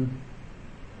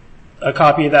a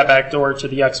copy of that backdoor to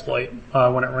the exploit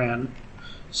when it ran.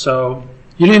 So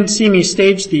you didn't see me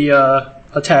stage the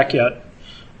attack yet.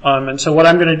 And so what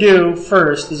I'm going to do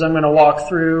first is I'm going to walk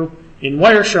through in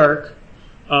Wireshark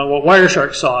what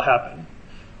Wireshark saw happen.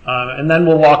 And then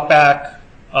we'll walk back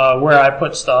where I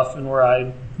put stuff and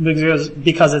where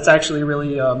because it's actually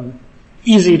really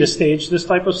easy to stage this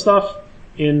type of stuff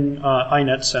in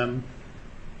INetSim.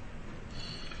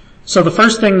 So the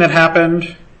first thing that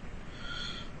happened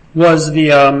was the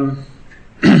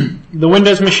the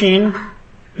Windows machine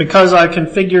because I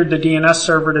configured the DNS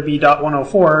server to be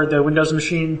 .104, the Windows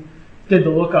machine did the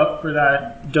lookup for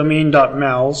that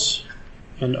domain.mals,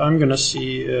 and I'm going to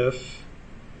see if,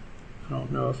 I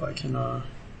don't know if I can, yeah,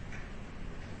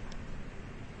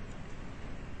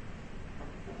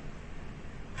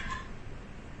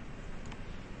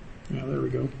 there we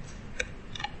go.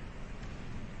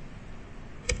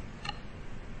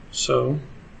 So,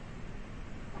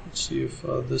 let's see if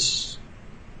this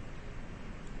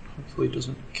hopefully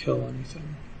doesn't kill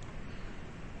anything.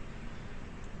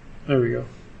 There we go.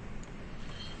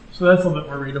 So that's a little bit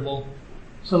more readable.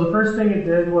 So the first thing it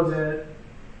did was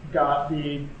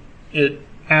it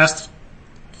asked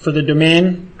for the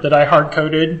domain that I hard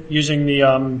coded using the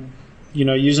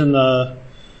using the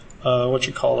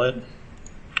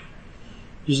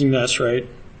using this, right?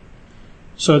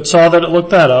 So it saw that it looked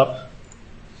that up,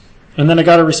 and then it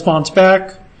got a response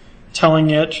back telling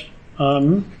it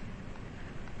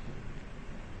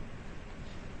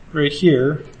right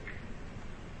here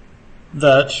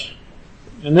that,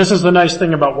 and this is the nice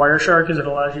thing about Wireshark, is it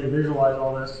allows you to visualize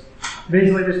all this.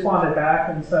 Basically responded back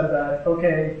and said that,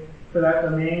 okay, for that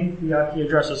domain, the IP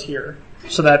address is here.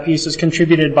 So that piece is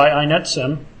contributed by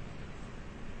inetsim.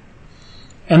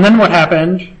 And then what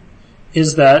happened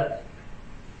is that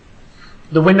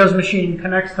the Windows machine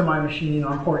connects to my machine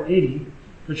on port 80,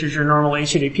 which is your normal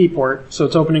HTTP port, so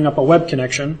it's opening up a web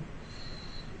connection.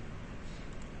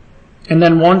 And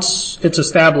then once it's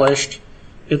established,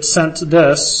 it's sent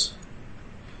this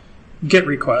GET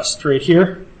request right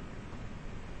here.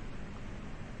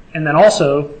 And then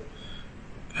also,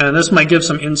 and this might give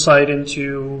some insight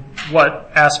into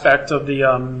what aspect of the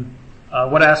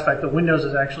Windows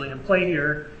is actually in play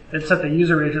here. It set the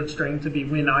user agent string to be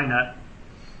win-inet.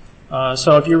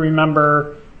 So if you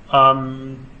remember,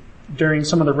 during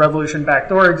some of the Revolution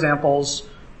backdoor examples,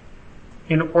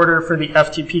 in order for the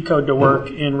FTP code to work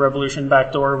in Revolution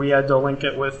backdoor, we had to link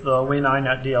it with the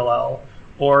win-inet DLL.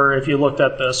 Or if you looked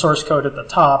at the source code at the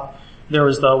top, there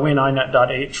was the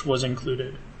win-inet.h was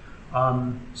included.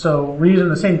 So we're using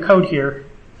the same code here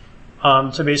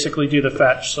to basically do the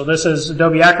fetch. So this is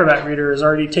Adobe Acrobat Reader is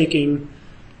already taking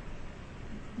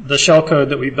the shellcode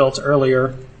that we built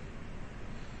earlier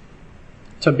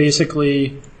to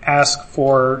basically ask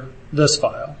for this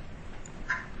file.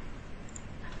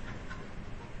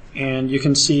 And you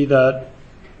can see that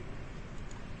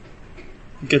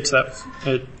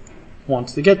it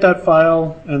wants to get that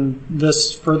file, and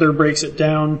this further breaks it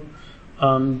down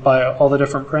by all the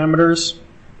different parameters.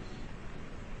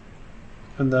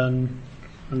 And then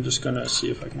I'm just going to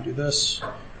see if I can do this.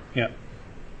 Yeah.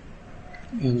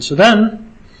 And so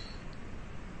then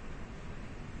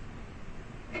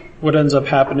what ends up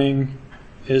happening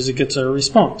is it gets a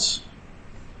response.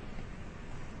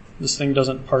 This thing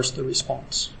doesn't parse the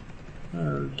response.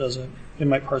 Or does it? It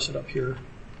might parse it up here.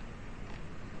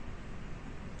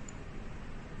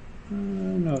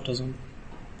 No, it doesn't.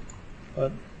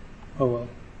 But, oh well.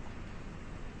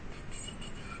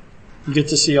 You get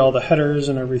to see all the headers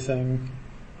and everything.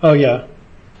 Oh yeah.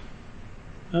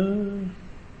 Okay.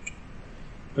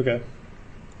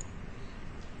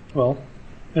 Well,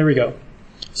 there we go.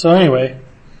 So anyway,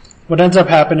 what ends up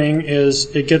happening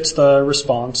is it gets the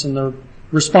response, and the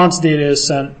response data is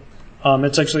sent.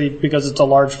 It's actually, because it's a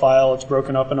large file, it's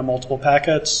broken up into multiple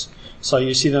packets. So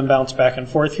you see them bounce back and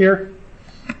forth here.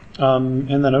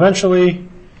 And then eventually,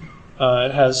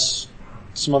 it has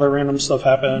some other random stuff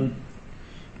happen.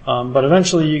 But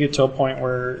eventually you get to a point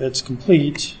where it's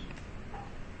complete.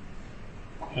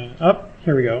 And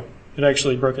here we go. It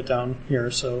actually broke it down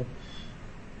here. So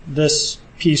this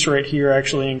piece right here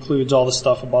actually includes all the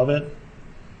stuff above it.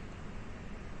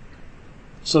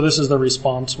 So this is the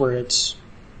response where it's,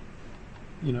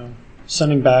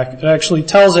 sending back. It actually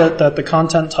tells it that the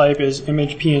content type is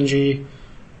image PNG.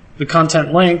 The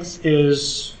content length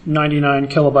is 99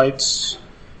 kilobytes.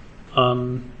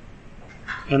 And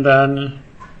then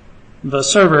the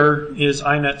server is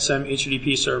inetsim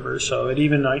HTTP server, so it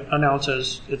even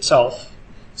announces itself.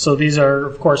 So these are,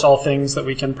 of course, all things that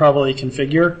we can probably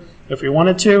configure if we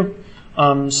wanted to,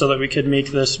 so that we could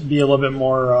make this be a little bit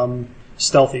more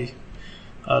stealthy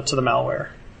to the malware.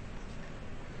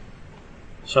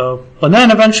 So, but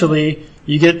then eventually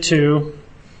you get to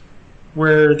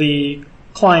where the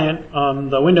client,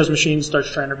 the Windows machine,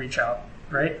 starts trying to reach out,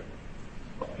 right?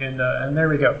 And there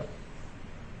we go.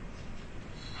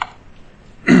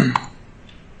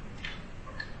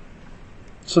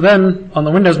 So then on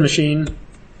the Windows machine,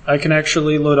 I can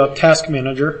actually load up Task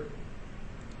Manager.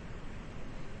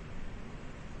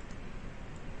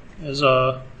 As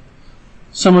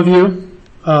some of you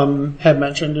had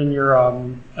mentioned in your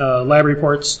lab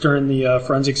reports during the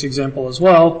forensics example as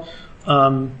well.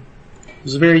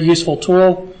 It's a very useful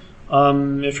tool.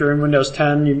 If you're in Windows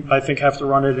 10, you, I think, have to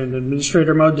run it in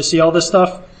administrator mode to see all this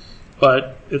stuff.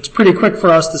 But it's pretty quick for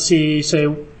us to see,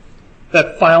 say,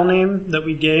 that file name that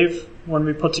we gave when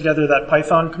we put together that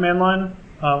Python command line,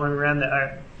 when we ran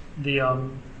the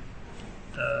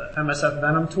MSF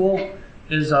Venom tool,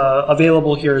 is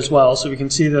available here as well. So we can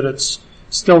see that it's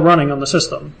still running on the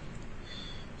system.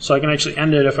 So I can actually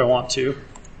end it if I want to.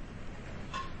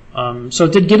 So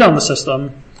it did get on the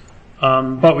system,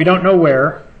 but we don't know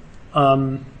where.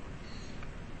 I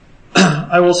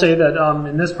will say that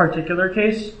in this particular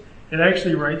case, it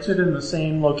actually writes it in the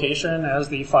same location as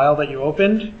the file that you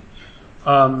opened.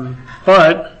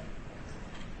 But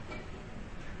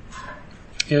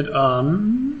it,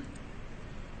 and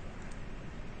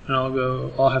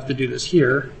I'll have to do this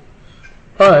here,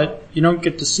 but you don't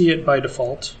get to see it by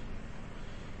default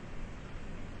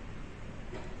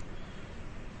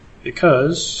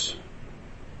because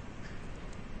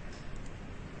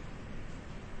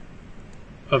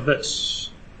of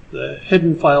this, the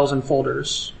hidden files and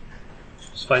folders.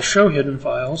 So if I show hidden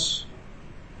files,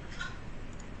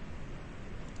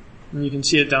 and you can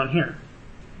see it down here,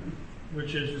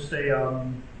 which is just a,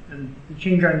 and the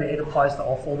change I made applies to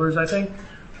all folders, I think.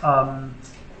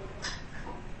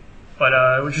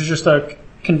 Which is just a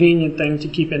convenient thing to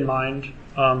keep in mind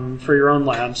for your own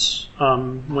labs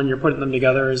when you're putting them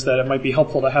together, is that it might be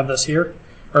helpful to have this here,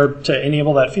 or to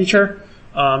enable that feature,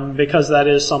 because that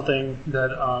is something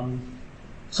that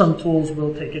some tools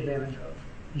will take advantage of.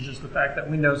 It's just the fact that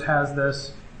Windows has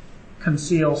this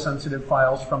conceal sensitive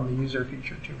files from the user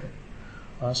feature to it.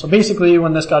 So basically,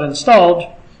 when this got installed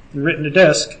and written to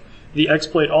disk, the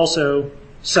exploit also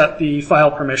set the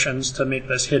file permissions to make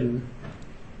this hidden,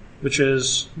 which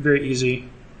is very easy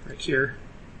right here.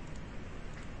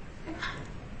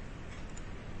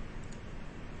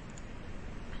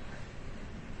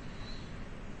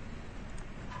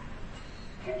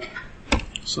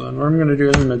 So then what I'm going to do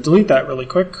is I'm going to delete that really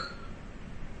quick.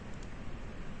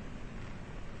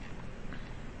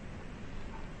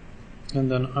 And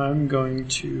then I'm going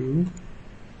to,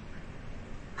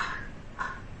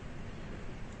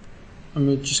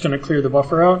 I'm just going to clear the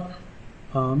buffer out.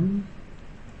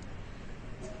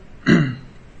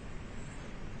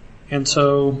 And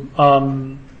so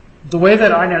the way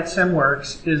that inetsim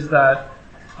works is that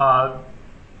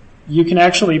you can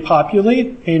actually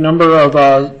populate a number of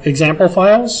example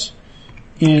files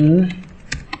in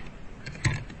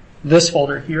this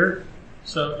folder here.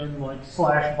 So in like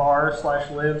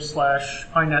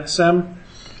 /var/lib/inetsim.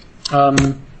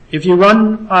 If you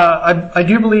run, I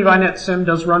do believe inetsim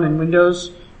does run in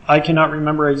Windows. I cannot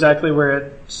remember exactly where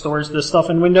it stores this stuff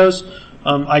in Windows.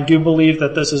 I do believe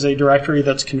that this is a directory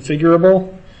that's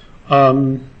configurable.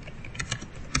 I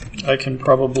can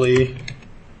probably,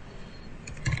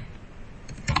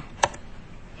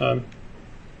 I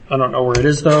don't know where it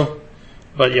is though,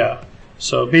 but yeah.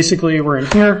 So basically we're in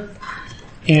here,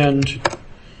 and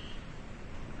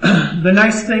the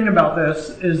nice thing about this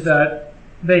is that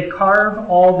they carve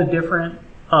all the different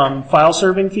file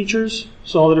serving features,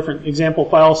 so all the different example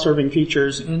file serving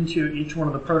features into each one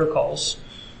of the protocols.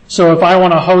 So if I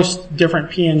want to host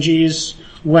different PNGs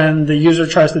when the user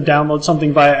tries to download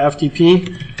something via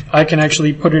FTP, I can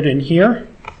actually put it in here.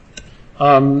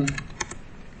 I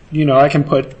can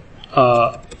put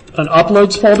an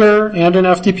uploads folder and an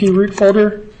FTP root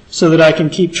folder so that I can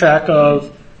keep track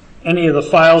of any of the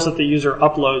files that the user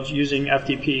uploads using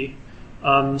FTP.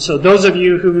 So those of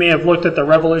you who may have looked at the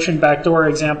Revolution backdoor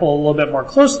example a little bit more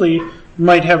closely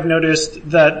might have noticed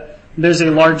that there's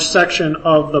a large section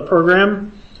of the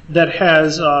program that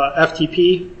has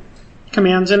FTP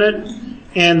commands in it,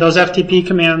 and those FTP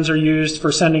commands are used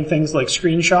for sending things like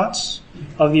screenshots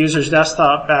of the user's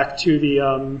desktop back to the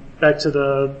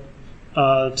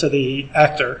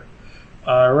actor,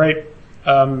 right?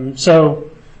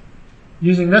 So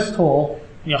using this tool,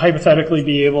 hypothetically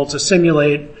be able to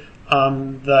simulate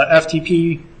the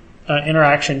FTP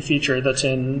interaction feature that's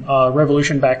in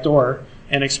Revolution backdoor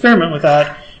and experiment with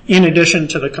that in addition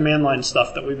to the command line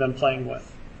stuff that we've been playing with.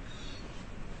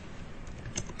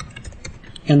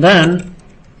 And then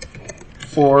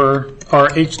for our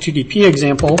HTTP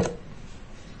example,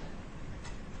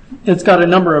 it's got a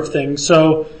number of things.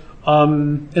 So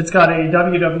it's got a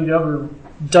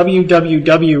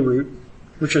www root,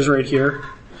 which is right here.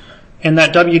 And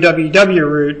that www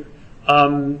root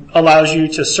allows you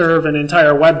to serve an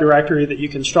entire web directory that you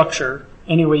can structure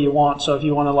any way you want. So if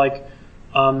you want to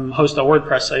host a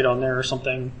WordPress site on there or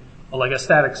something, or like a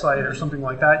static site or something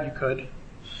like that, you could.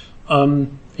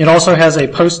 It also has a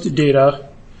post data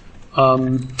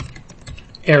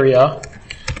area.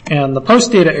 And the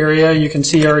post data area, you can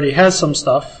see already has some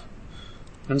stuff.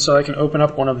 And so I can open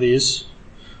up one of these.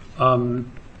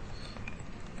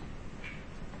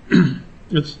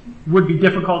 It would be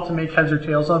difficult to make heads or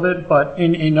tails of it, but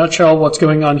in a nutshell, what's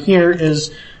going on here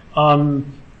is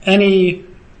any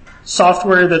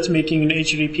software that's making an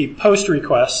HTTP post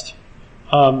request,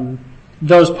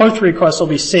 those post requests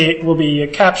will be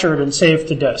captured and saved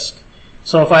to disk.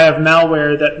 So if I have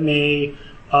malware that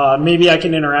maybe I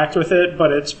can interact with it,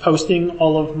 but it's posting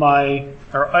all of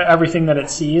everything that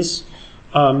it sees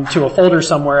to a folder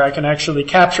somewhere, I can actually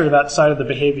capture that side of the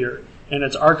behavior, and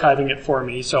it's archiving it for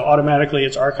me. So automatically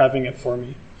it's archiving it for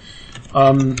me.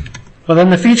 But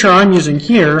then the feature I'm using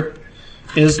here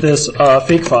is this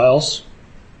fake files.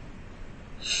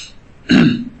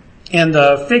 And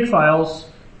the fake files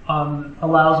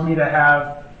allows me to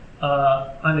have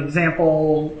an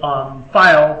example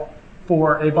file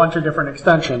for a bunch of different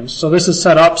extensions. So this is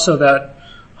set up so that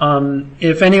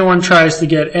if anyone tries to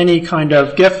get any kind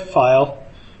of GIF file,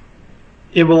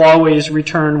 it will always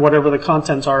return whatever the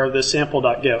contents are of this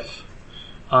sample.gif.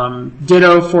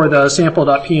 Ditto for the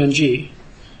sample.png.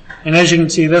 And as you can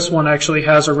see, this one actually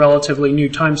has a relatively new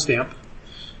timestamp.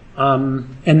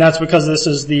 And that's because this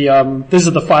is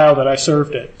the file that I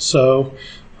served it. So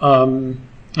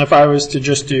if I was to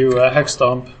just do a hex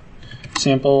dump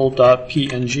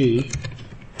sample.png,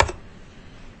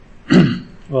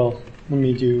 well, let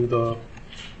me do the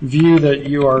view that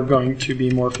you are going to be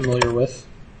more familiar with.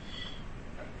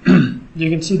 You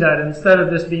can see that instead of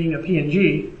this being a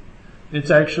PNG,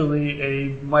 it's actually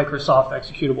a Microsoft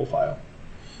executable file.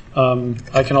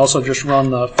 I can also just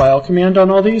run the file command on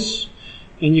all these,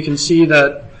 and you can see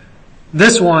that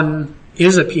this one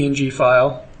is a PNG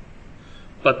file,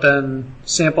 but then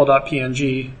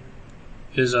sample.png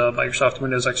is a Microsoft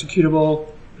Windows executable.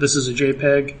 This is a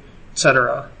JPEG,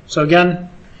 etc. So again,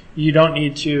 you don't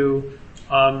need to,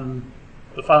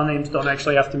 the file names don't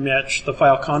actually have to match the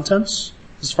file contents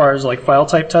as far as like file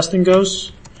type testing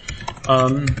goes.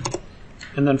 And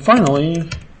then finally,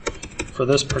 for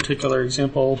this particular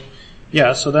example,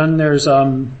 yeah, so then there's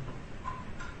MIME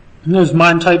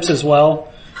types as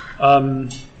well.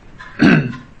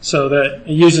 So that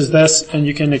it uses this, and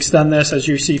you can extend this as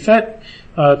you see fit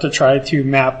to try to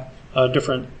map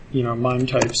different, MIME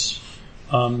types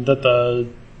that the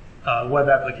web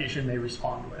application may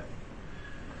respond with.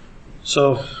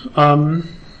 So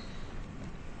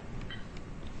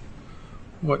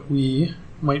what we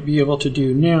might be able to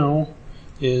do now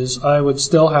is I would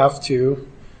still have to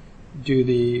do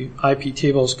the IP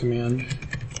tables command.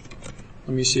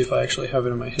 Let me see if I actually have it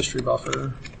in my history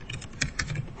buffer.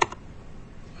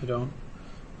 I don't.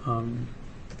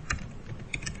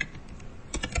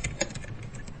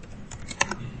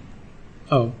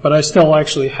 Oh, but I still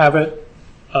actually have it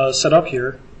set up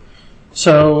here.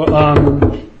 So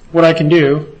what I can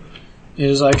do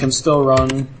is I can still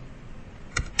run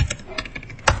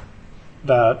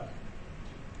that,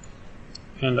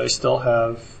 and I still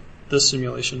have this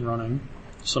simulation running.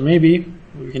 So maybe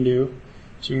what we can do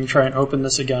is we can try and open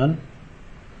this again.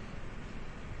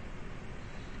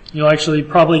 You'll actually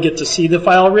probably get to see the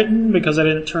file written because I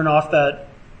didn't turn off that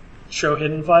show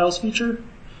hidden files feature.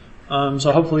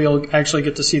 So hopefully you'll actually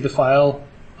get to see the file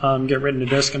get written to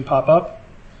disk and pop up.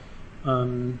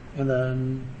 And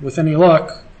then with any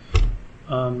luck,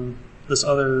 this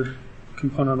other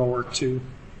component will work too.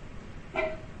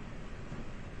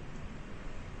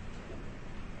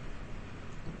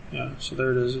 Yeah, so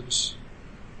there it is. It's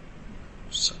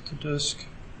set to disk.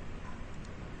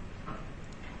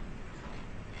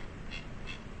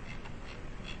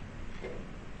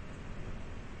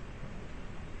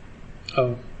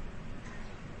 Oh,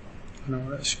 I know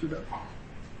what I screwed up.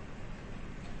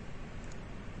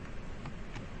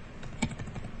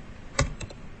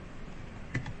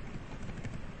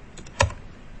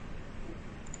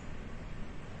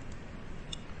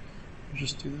 I'll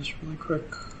just do this really quick.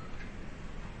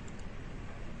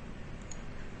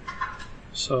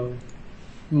 So,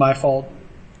 my fault.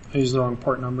 I used the wrong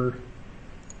port number.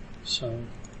 So,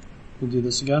 we'll do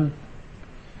this again.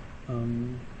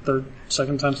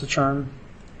 Second time's the charm.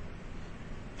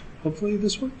 Hopefully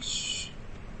this works.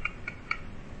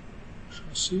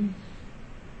 Shall see.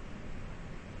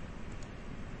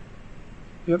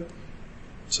 Yep.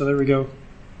 So there we go.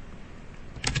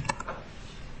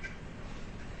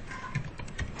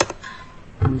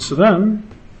 And so then,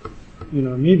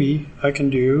 maybe I can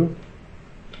do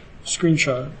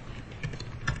screenshot.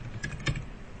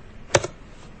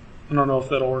 I don't know if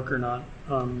that'll work or not.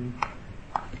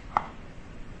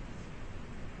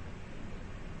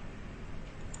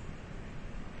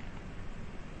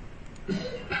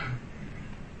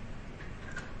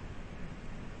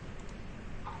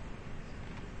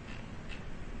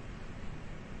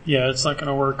 yeah, it's not going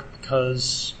to work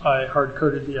because I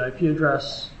hard-coded the IP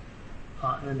address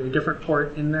and a different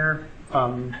port in there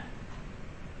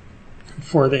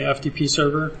for the FTP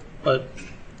server. But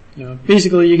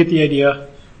basically, you get the idea.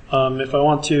 If I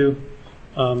want to,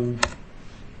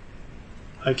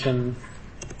 I can.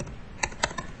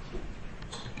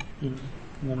 And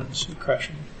then it's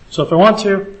crashing. So if I want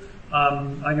to,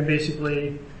 I can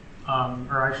basically,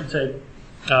 or I should say,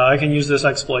 I can use this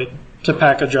exploit to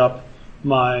package up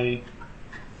my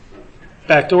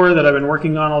backdoor that I've been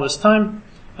working on all this time,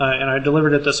 and I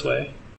delivered it this way.